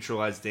try to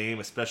neutralize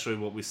Dame, especially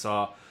what we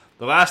saw.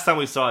 The last time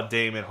we saw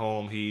Dame at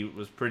home, he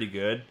was pretty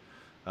good.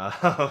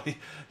 He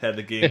had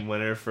the game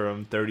winner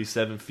from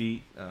 37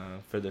 feet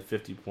for the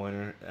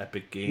 50-pointer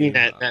epic game. You mean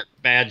that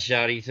bad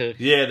shot he took?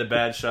 Yeah, the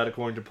bad shot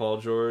according to Paul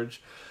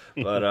George.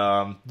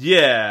 But,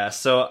 yeah,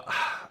 so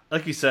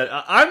like you said,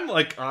 I'm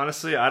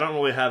honestly, I don't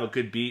really have a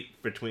good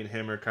beat between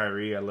him or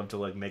Kyrie. I'd love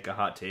to make a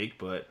hot take,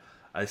 but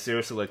I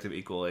seriously like them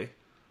equally.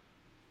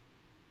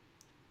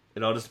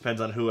 It all just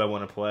depends on who I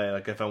want to play.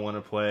 If I want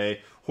to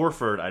play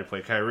Horford, I'd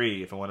play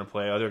Kyrie. If I want to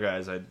play other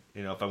guys,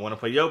 if I want to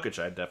play Jokic,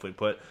 I'd definitely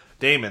put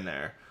Dame in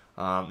there.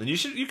 And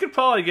you could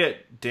probably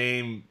get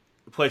Dame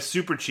play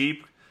super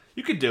cheap.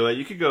 You could do it.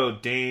 You could go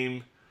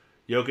Dame,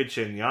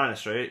 Jokic, and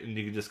Giannis, right? And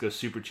you could just go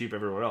super cheap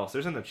everywhere else.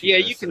 There's enough cheap. Yeah,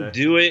 you can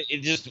do it. It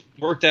just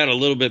worked out a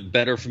little bit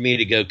better for me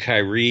to go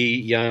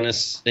Kyrie,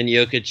 Giannis, and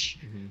Jokic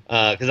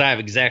because I have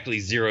exactly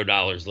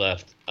 $0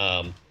 left.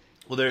 Well,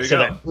 there you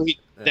go.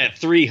 That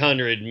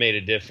 300 made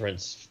a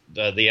difference.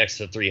 The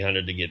extra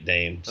 300 to get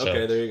Dame. So,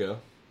 okay, there you go.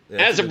 Yeah,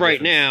 as of right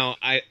now,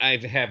 I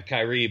have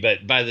Kyrie,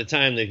 but by the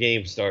time the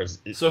game starts,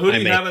 so who do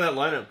you have in that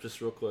lineup?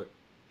 Just real quick.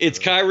 It's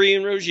Kyrie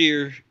and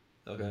Rozier,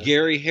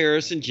 Gary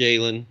Harris and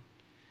Jalen,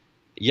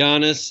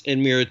 Giannis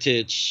and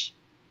Mirotic,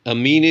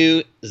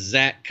 Aminu,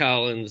 Zach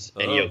Collins,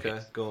 and Jokic. Okay,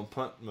 going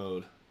punt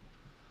mode.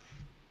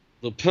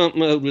 The punt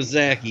mode with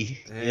Zachy.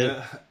 Yeah.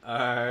 Yep. All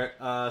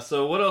right.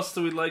 So what else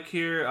do we like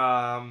here?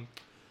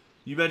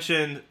 You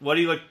mentioned, what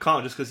do you like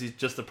Collins just because he's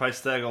just the price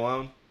tag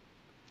alone?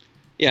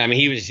 Yeah, I mean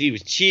he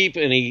was cheap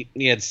and he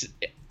had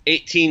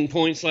 18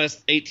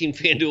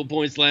 FanDuel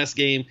points last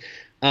game.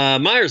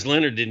 Myers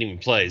Leonard didn't even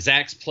play.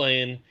 Zach's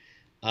playing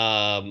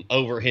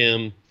over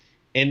him,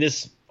 and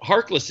this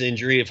Harkless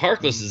injury. If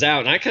Harkless is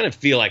out, and I kind of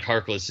feel like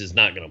Harkless is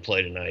not going to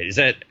play tonight. Is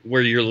that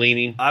where you're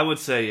leaning? I would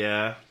say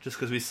yeah, just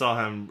because we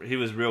saw him. He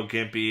was real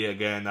gimpy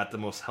again. Not the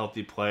most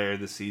healthy player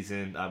this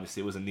season.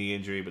 Obviously, it was a knee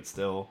injury, but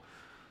still.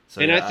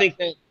 So, and I think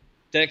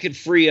that could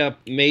free up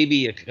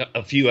maybe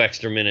a few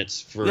extra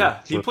minutes for. Yeah,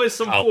 he plays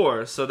some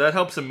 4, so that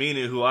helps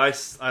Aminu, who I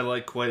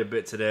like quite a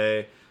bit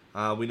today.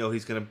 We know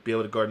he's going to be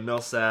able to guard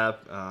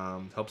Millsap.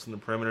 Helps in the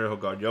perimeter. He'll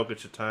guard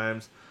Jokic at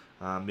times.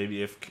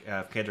 Maybe if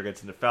Kanter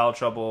gets into foul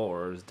trouble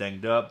or is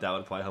dinged up, that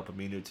would probably help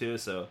Aminu too.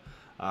 So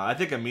I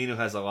think Aminu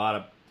has a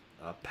lot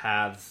of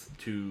paths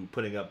to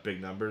putting up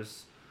big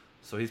numbers.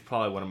 So he's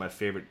probably one of my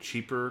favorite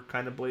cheaper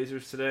kind of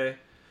Blazers today.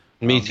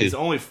 Me too. He's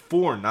only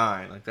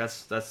 4.9.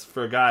 That's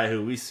for a guy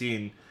who we've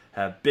seen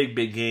have big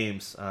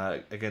games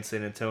against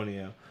San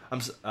Antonio. I'm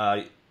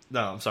sorry,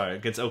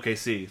 against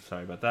OKC.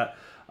 Sorry about that.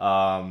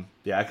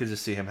 Yeah, I could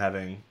just see him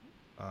having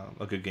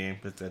a good game.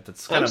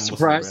 That's kind I'm of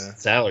surprised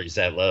salary's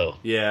that low.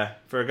 Yeah,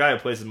 for a guy who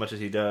plays as much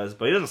as he does,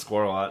 but he doesn't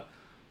score a lot.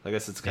 I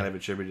guess it's kind of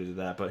attributed to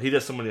that. But he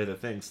does so many other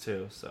things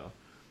too. So,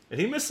 and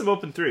he missed some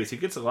open threes. He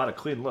gets a lot of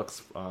clean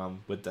looks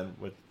with the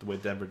way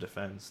Denver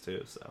defends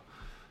too. So.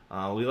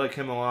 We like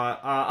him a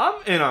lot.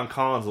 I'm in on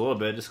Collins a little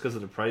bit just because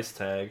of the price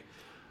tag.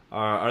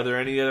 Are there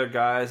any other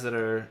guys that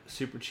are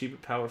super cheap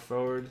at power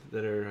forward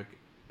that are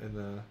in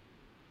the?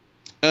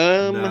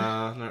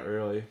 Nah, not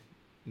really.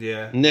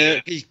 Yeah.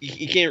 No,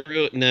 you can't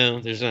really. No,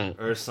 there's not.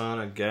 Ersan,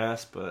 I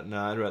guess, but no,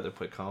 I'd rather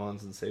play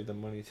Collins and save them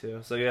money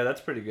too. So yeah,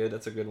 that's pretty good.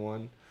 That's a good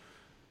one.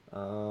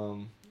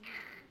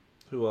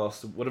 Who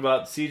else? What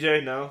about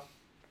CJ? No.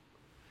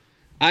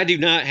 I do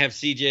not have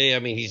CJ. I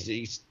mean,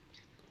 he's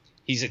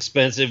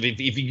expensive. If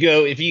you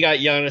got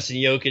Giannis and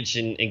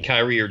Jokic and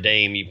Kyrie or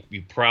Dame,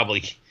 you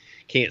probably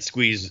can't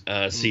squeeze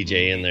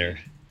CJ in there.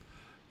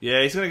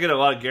 Yeah, he's going to get a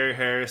lot of Gary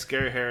Harris.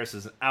 Gary Harris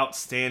is an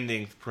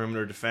outstanding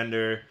perimeter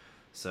defender,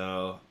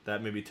 so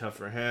that may be tough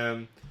for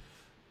him.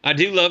 I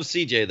do love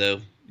CJ,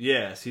 though.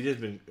 Yes, he's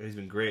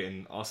been great,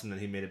 and awesome that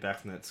he made it back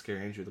from that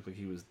scary injury. It looked like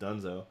he was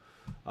donezo.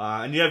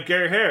 And you have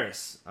Gary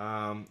Harris,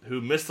 who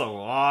missed a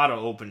lot of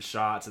open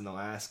shots in the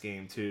last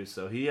game, too,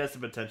 so he has the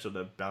potential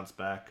to bounce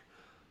back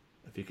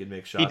if he can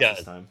make shots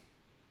this time.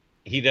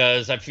 He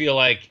does. I feel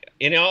like,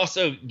 and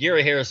also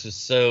Gary Harris was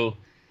so...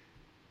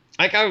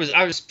 Like I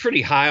was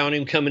pretty high on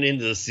him coming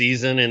into the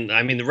season, and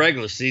I mean the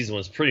regular season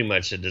was pretty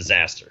much a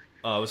disaster.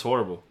 Oh, it was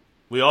horrible.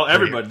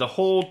 Everybody, the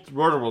whole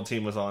Roto-World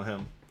team was on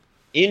him.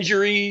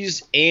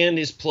 Injuries and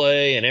his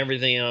play and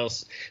everything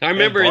else. I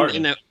remember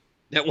in that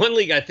one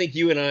league, I think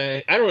you and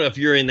I don't know if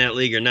you're in that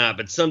league or not,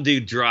 but some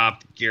dude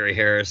dropped Gary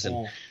Harris,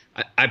 and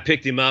I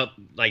picked him up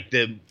like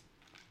the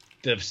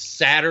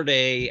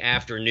Saturday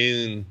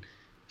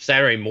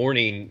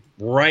morning,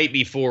 right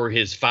before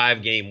his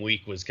 5-game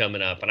week was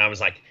coming up, and I was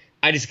like,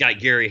 I just got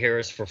Gary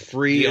Harris for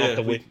free off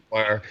the waiver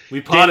wire.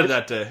 We potted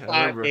that day.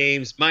 5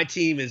 games. My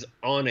team is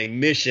on a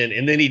mission,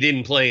 and then he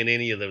didn't play in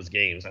any of those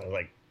games. I was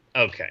like,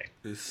 okay.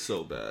 It's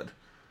so bad.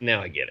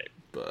 Now I get it.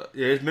 But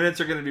yeah, his minutes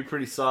are going to be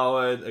pretty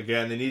solid.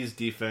 Again, they need his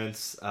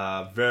defense,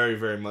 very,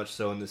 very much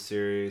so in this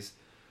series.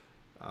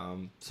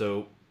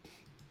 So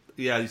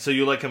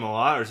you like him a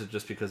lot, or is it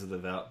just because of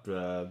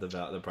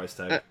the price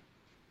tag?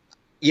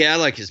 Yeah, I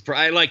like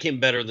I like him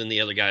better than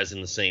the other guys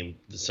in the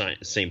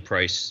same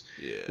price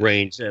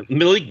range.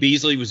 Malik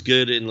Beasley was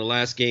good in the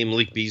last game.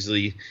 Malik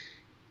Beasley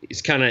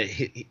is kind of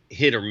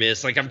hit or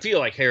miss. Like I feel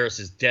like Harris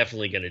is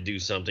definitely going to do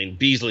something.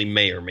 Beasley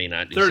may or may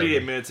not do 38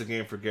 something. minutes a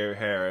game for Gary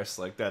Harris.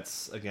 Like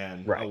that's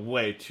again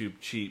way too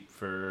cheap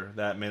for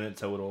that minute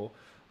total.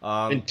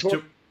 And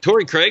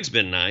Torrey Craig's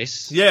been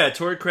nice. Yeah,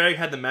 Torrey Craig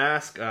had the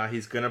mask.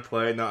 He's going to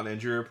play, not an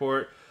injury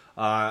report.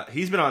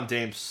 He's been on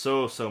Dame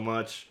so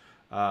much.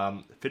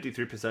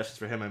 53 possessions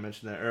for him. I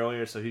mentioned that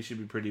earlier, so he should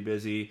be pretty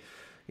busy.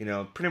 You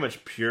know, pretty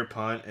much pure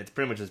punt. It's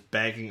pretty much just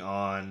banking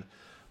on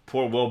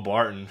poor Will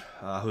Barton,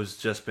 who's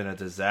just been a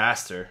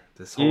disaster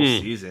this whole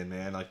season,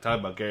 man. Like, talk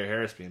about Gary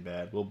Harris being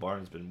bad. Will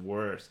Barton's been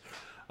worse.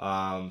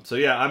 So,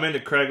 yeah, I'm into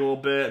Craig a little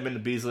bit. I'm into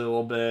Beasley a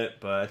little bit,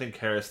 but I think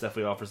Harris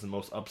definitely offers the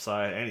most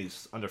upside, and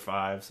he's under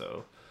 5,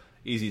 so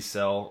easy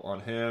sell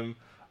on him.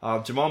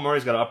 Jamal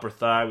Murray's got an upper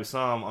thigh. We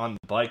saw him on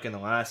the bike in the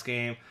last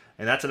game.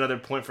 And that's another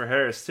point for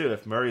Harris, too.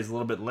 If Murray's a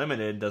little bit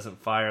limited,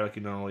 doesn't fire like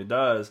he normally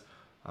does,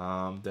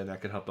 then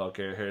that could help out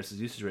Gary Harris's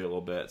usage rate a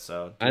little bit.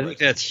 So I think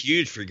that's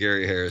huge for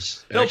Gary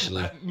Harris,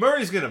 actually.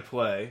 Murray's going to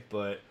play,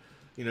 but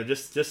you know,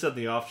 just on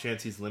the off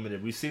chance he's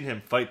limited. We've seen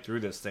him fight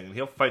through this thing, and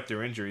he'll fight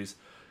through injuries.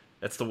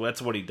 That's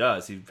what he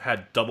does. He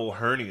had double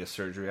hernia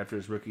surgery after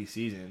his rookie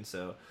season,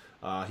 so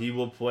he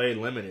will play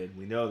limited.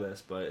 We know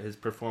this, but his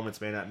performance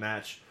may not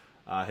match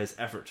his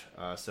effort.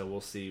 So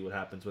we'll see what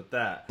happens with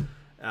that.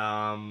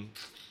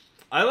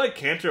 I like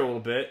Cantor a little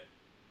bit.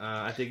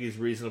 I think he's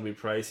reasonably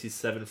priced. He's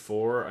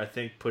 7.4. I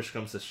think push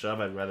comes to shove,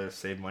 I'd rather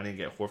save money and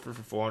get Horford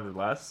for 400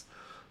 less.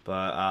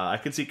 But I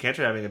could see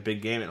Cantor having a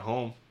big game at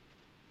home.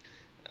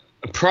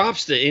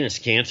 Props to Enes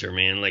Kanter,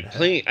 man. Like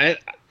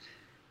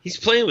he's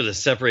playing with a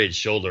separated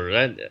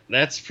shoulder.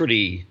 That's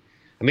pretty.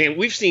 I mean,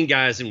 we've seen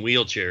guys in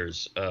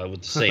wheelchairs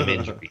with the same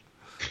injury.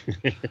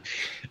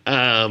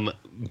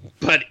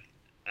 But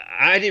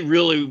I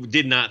really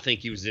did not think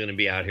he was going to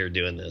be out here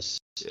doing this.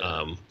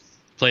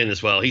 Playing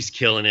this well. He's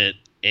killing it,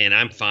 and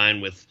I'm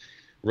fine with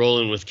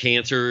rolling with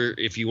Cantor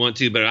if you want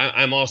to, but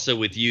I'm also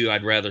with you.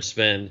 I'd rather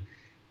spend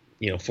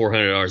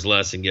 $400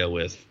 less and go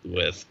with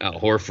Al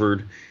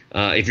Horford.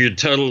 If you're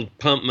total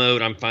pump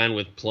mode, I'm fine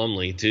with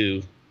Plumlee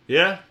too.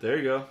 Yeah, there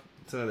you go.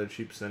 It's another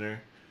cheap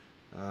center.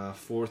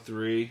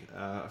 4.3.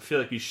 I feel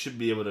like you should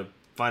be able to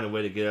find a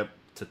way to get up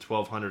to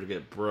 1,200 to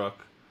get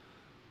Brook,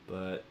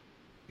 but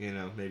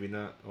maybe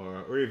not,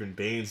 or even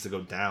Baines to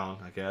go down,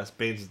 I guess.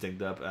 Baines is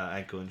dinged up,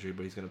 ankle injury,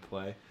 but he's going to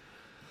play.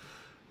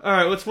 All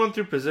right, let's run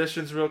through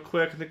positions real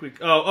quick. I think we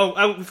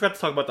forgot to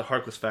talk about the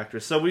Harkless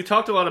factor. So we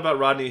talked a lot about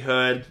Rodney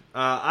Hood.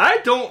 I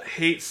don't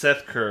hate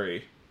Seth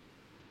Curry.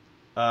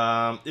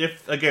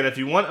 If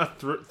you want a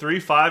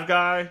 3-5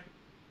 guy,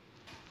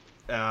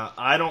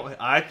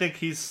 I think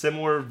he's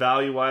similar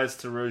value-wise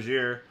to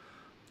Rozier.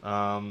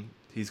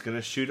 He's going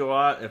to shoot a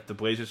lot. If the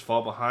Blazers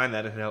fall behind,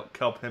 that'll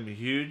help him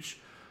huge.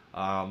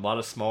 A lot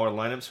of smaller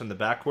lineups from the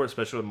backcourt,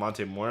 especially with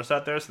Monte Morris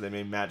out there, so they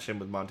may match him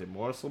with Monte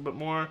Morris a little bit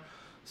more.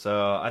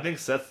 So I think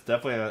Seth's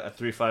definitely a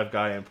 3-5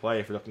 guy in play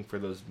if you're looking for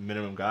those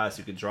minimum guys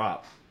you could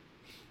drop.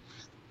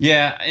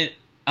 Yeah.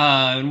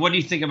 And what do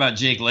you think about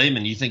Jake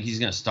Layman? Do you think he's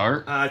going to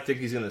start? I think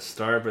he's going to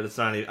start, but it's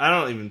not. I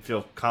don't even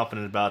feel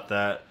confident about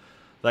that.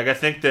 Like, I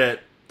think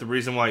that the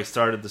reason why he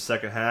started the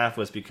second half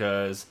was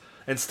because,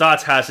 and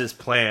Stotts has his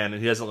plan,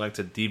 and he doesn't like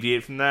to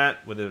deviate from that.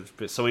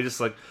 So he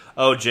just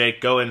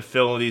Jake, go and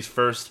fill these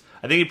first.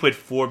 I think he played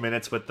 4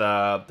 minutes with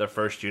the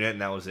first unit,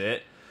 and that was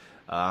it.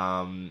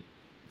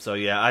 So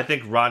yeah, I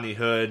think Rodney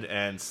Hood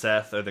and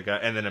Seth are the guy,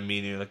 and then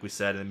Aminu, like we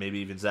said, and maybe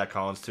even Zach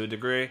Collins to a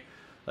degree.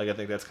 Like, I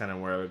think that's kind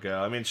of where I would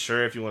go. I mean,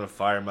 sure, if you want to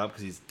fire him up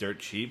because he's dirt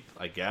cheap,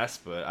 I guess,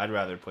 but I'd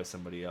rather play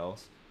somebody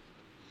else.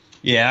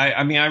 Yeah,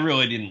 I mean, I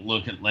really didn't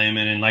look at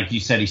Layman, and like you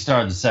said, he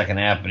started the second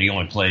half, but he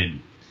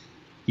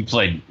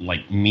played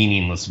like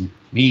meaningless.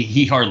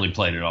 He hardly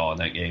played at all in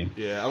that game.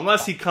 Yeah,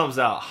 unless he comes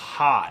out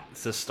hot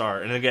to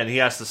start, and again, he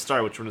has to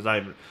start, which one is not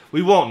even.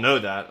 We won't know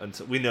that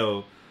until we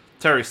know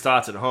Terry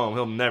Stotts at home.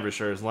 He'll never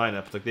share his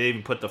lineup. Like they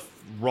even put the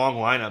wrong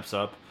lineups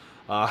up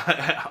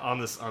on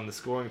the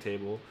scoring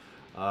table.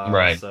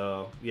 Right.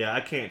 So yeah,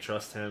 I can't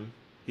trust him.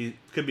 He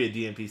could be a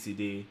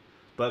DNPCD,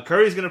 but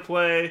Curry's gonna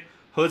play.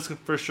 Hood's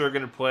for sure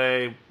going to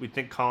play. We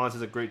think Collins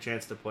has a great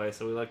chance to play,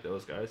 so we like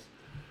those guys.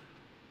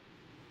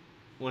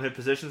 Want to hit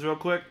positions real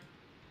quick?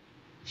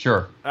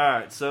 Sure. All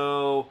right,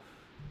 so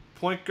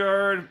point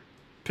guard,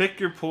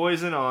 pick your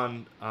poison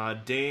on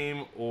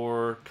Dame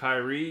or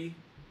Kyrie.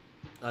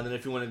 And then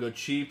if you want to go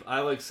cheap,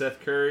 I like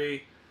Seth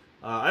Curry.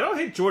 I don't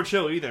hate George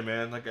Hill either,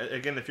 man. Like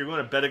again, if you're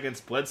going to bet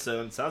against Bledsoe,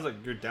 and it sounds like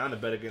you're down to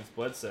bet against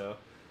Bledsoe,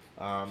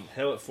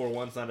 Hill at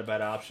 4-1 is not a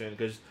bad option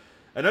because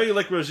I know you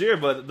like Rozier,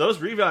 but those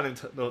rebounding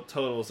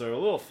totals are a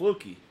little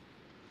fluky.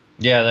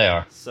 Yeah, they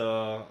are.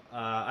 So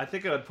I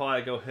think I would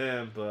probably go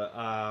him, but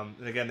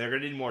and again, they're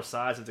gonna need more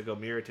size and to go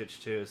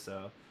Mirotic too.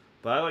 So,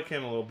 but I like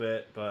him a little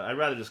bit, but I'd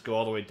rather just go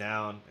all the way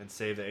down and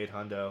save the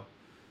 800.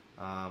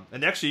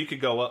 And actually, you could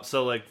go up.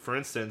 So, like for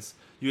instance,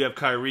 you have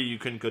Kyrie, you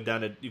couldn't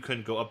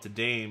go up to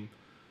Dame,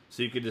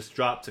 so you could just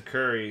drop to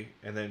Curry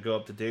and then go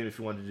up to Dame if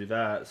you wanted to do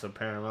that. So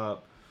pair them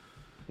up.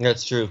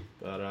 That's true.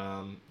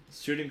 But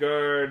shooting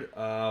guard,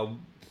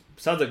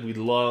 sounds like we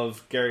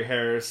love Gary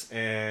Harris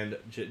and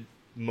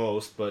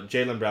but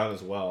Jaylen Brown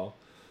as well.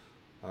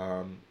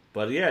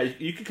 But yeah,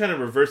 you could kind of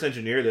reverse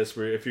engineer this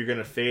where if you're going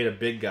to fade a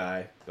big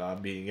guy,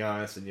 being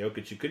Giannis and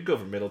Jokic, you could go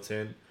for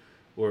Middleton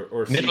or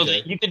Middleton.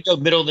 CJ. You could go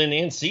Middleton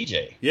and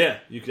CJ. Yeah,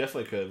 you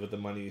definitely could with the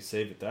money you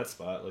save at that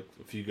spot. Like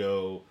if you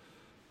go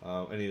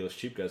any of those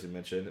cheap guys we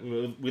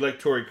mentioned. We like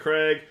Torrey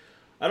Craig.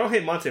 I don't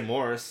hate Monte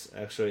Morris,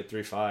 actually, at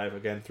 3.5.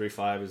 Again,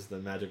 3.5 is the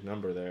magic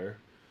number there.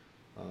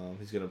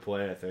 He's going to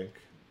play, I think.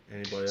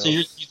 Anybody else? So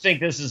you think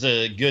this is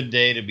a good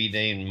day to be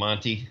named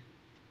Monty?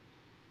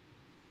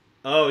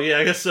 Oh, yeah,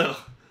 I guess so.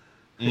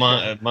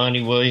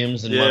 Monty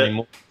Williams and Monty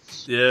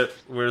Morris. Yeah,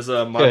 where's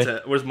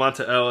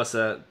Monte Ellis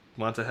at?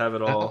 Monte have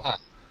it all.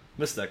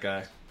 Missed that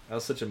guy. That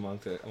was such a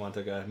Monte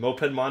guy.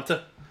 Moped Monte?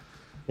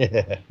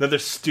 Another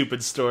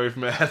stupid story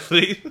from an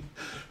athlete.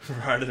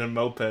 Riding a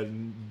moped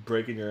and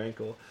breaking your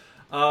ankle.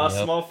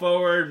 Small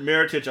forward,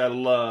 Mirotic I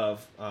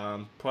love.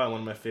 Probably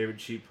one of my favorite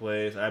cheap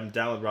plays. I'm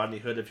down with Rodney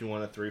Hood if you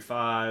want a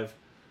 3.5.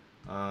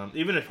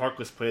 Even if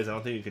Harkless plays, I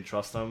don't think you can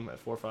trust him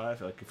at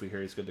 4.5. Like if we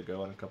hear he's good to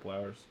go in a couple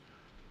hours.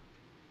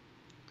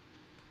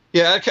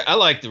 Yeah, I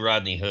like the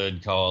Rodney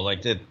Hood call.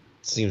 Like that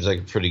seems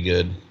like pretty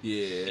good.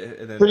 Yeah,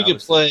 and then pretty good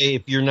play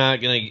if you're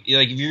not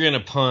gonna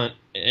punt.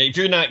 If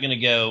you're not gonna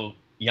go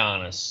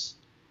Giannis,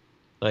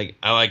 like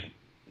I like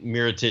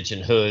Mirotic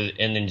and Hood,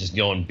 and then just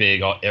going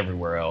big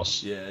everywhere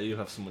else. Yeah, you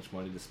have so much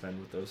money to spend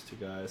with those two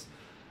guys.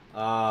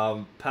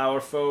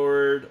 Power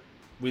forward,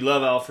 we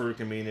love Al-Farouq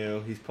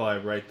Aminu. He's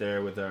probably right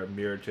there with our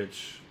Mirotic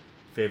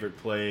favorite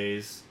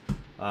plays.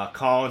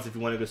 Collins, if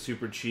you want to go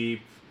super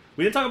cheap.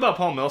 We didn't talk about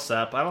Paul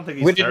Millsap. I don't think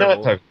he's terrible. We did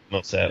not talk about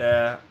Millsap.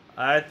 Yeah,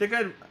 I think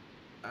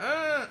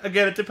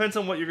again, it depends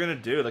on what you're going to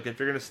do. Like, if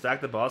you're going to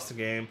stack the Boston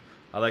game,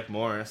 I like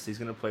Morris. He's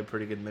going to play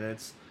pretty good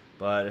minutes.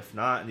 But if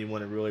not, and you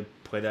want to really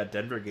play that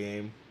Denver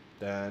game,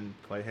 then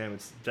play him.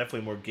 It's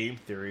definitely more game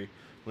theory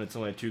when it's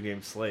only a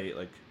 2-game slate.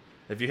 Like,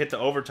 if you hit the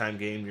overtime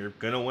game, you're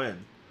going to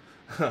win.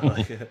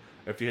 Like,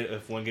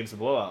 if one game's a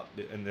blowout,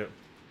 and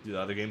the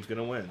other game's going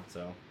to win.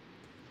 So,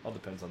 all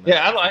depends on that.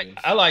 Yeah,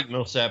 I like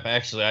Millsap,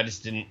 actually.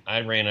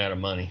 I ran out of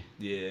money.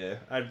 Yeah.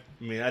 I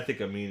think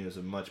Aminu is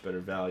a much better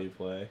value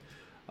play.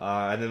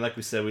 And then, like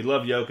we said, we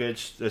love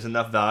Jokic. There's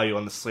enough value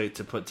on the slate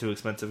to put 2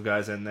 expensive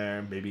guys in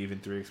there, maybe even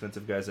 3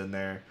 expensive guys in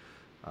there.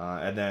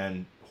 And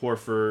then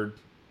Horford,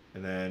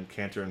 and then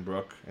Cantor and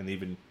Brook, and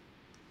even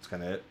that's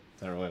kind of it.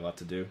 Not really a lot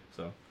to do.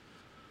 So,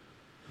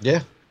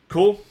 yeah,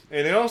 cool.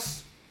 Anything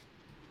else?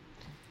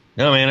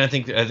 No, man. I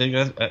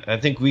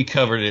think we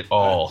covered it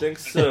all. I think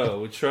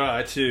so. We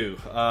try to.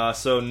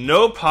 So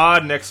no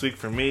pod next week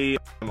for me.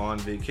 I'm on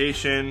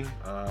vacation.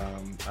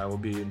 I will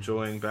be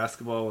enjoying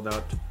basketball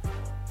without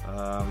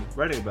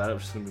writing about it,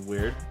 which is gonna be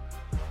weird,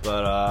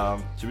 but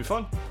should be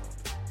fun.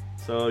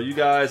 So you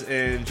guys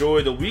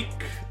enjoy the week,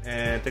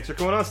 and thanks for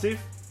coming on, Steve.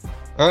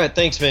 All right,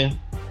 thanks, man.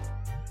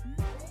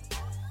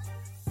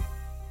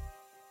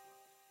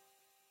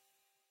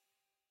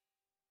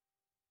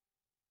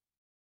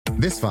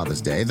 This Father's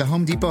Day, the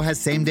Home Depot has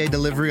same-day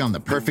delivery on the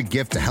perfect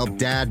gift to help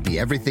Dad be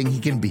everything he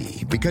can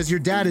be. Because your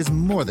dad is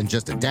more than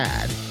just a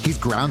dad. He's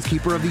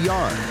groundskeeper of the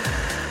yard,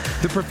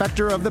 the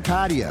perfecter of the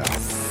patio,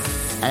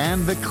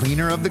 and the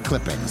cleaner of the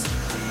clippings.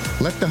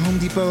 Let the Home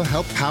Depot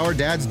help power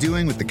Dad's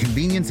doing with the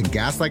convenience and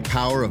gas-like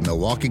power of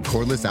Milwaukee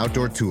cordless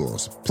outdoor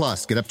tools.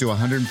 Plus, get up to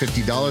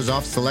 $150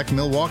 off select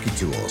Milwaukee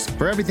tools.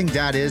 For everything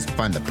Dad is,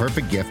 find the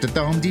perfect gift at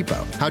the Home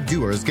Depot. How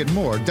doers get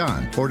more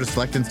done. Order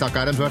select in stock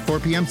items by 4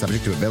 p.m.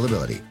 subject to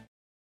availability.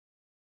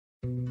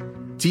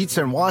 Dietz &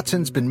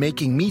 Watson's been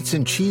making meats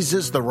and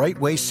cheeses the right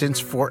way since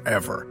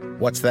forever.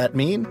 What's that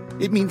mean?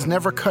 It means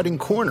never cutting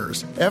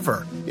corners,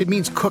 ever. It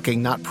means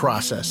cooking, not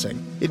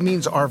processing. It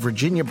means our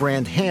Virginia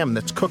brand ham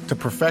that's cooked to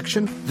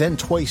perfection, then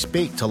twice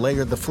baked to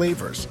layer the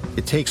flavors.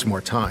 It takes more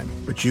time,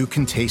 but you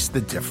can taste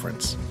the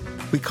difference.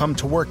 We come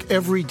to work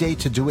every day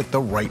to do it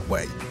the right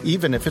way,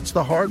 even if it's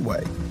the hard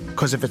way.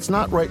 Because if it's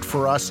not right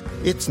for us,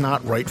 it's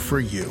not right for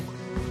you.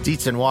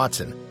 Dietz &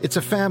 Watson, it's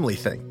a family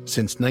thing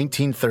since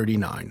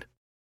 1939.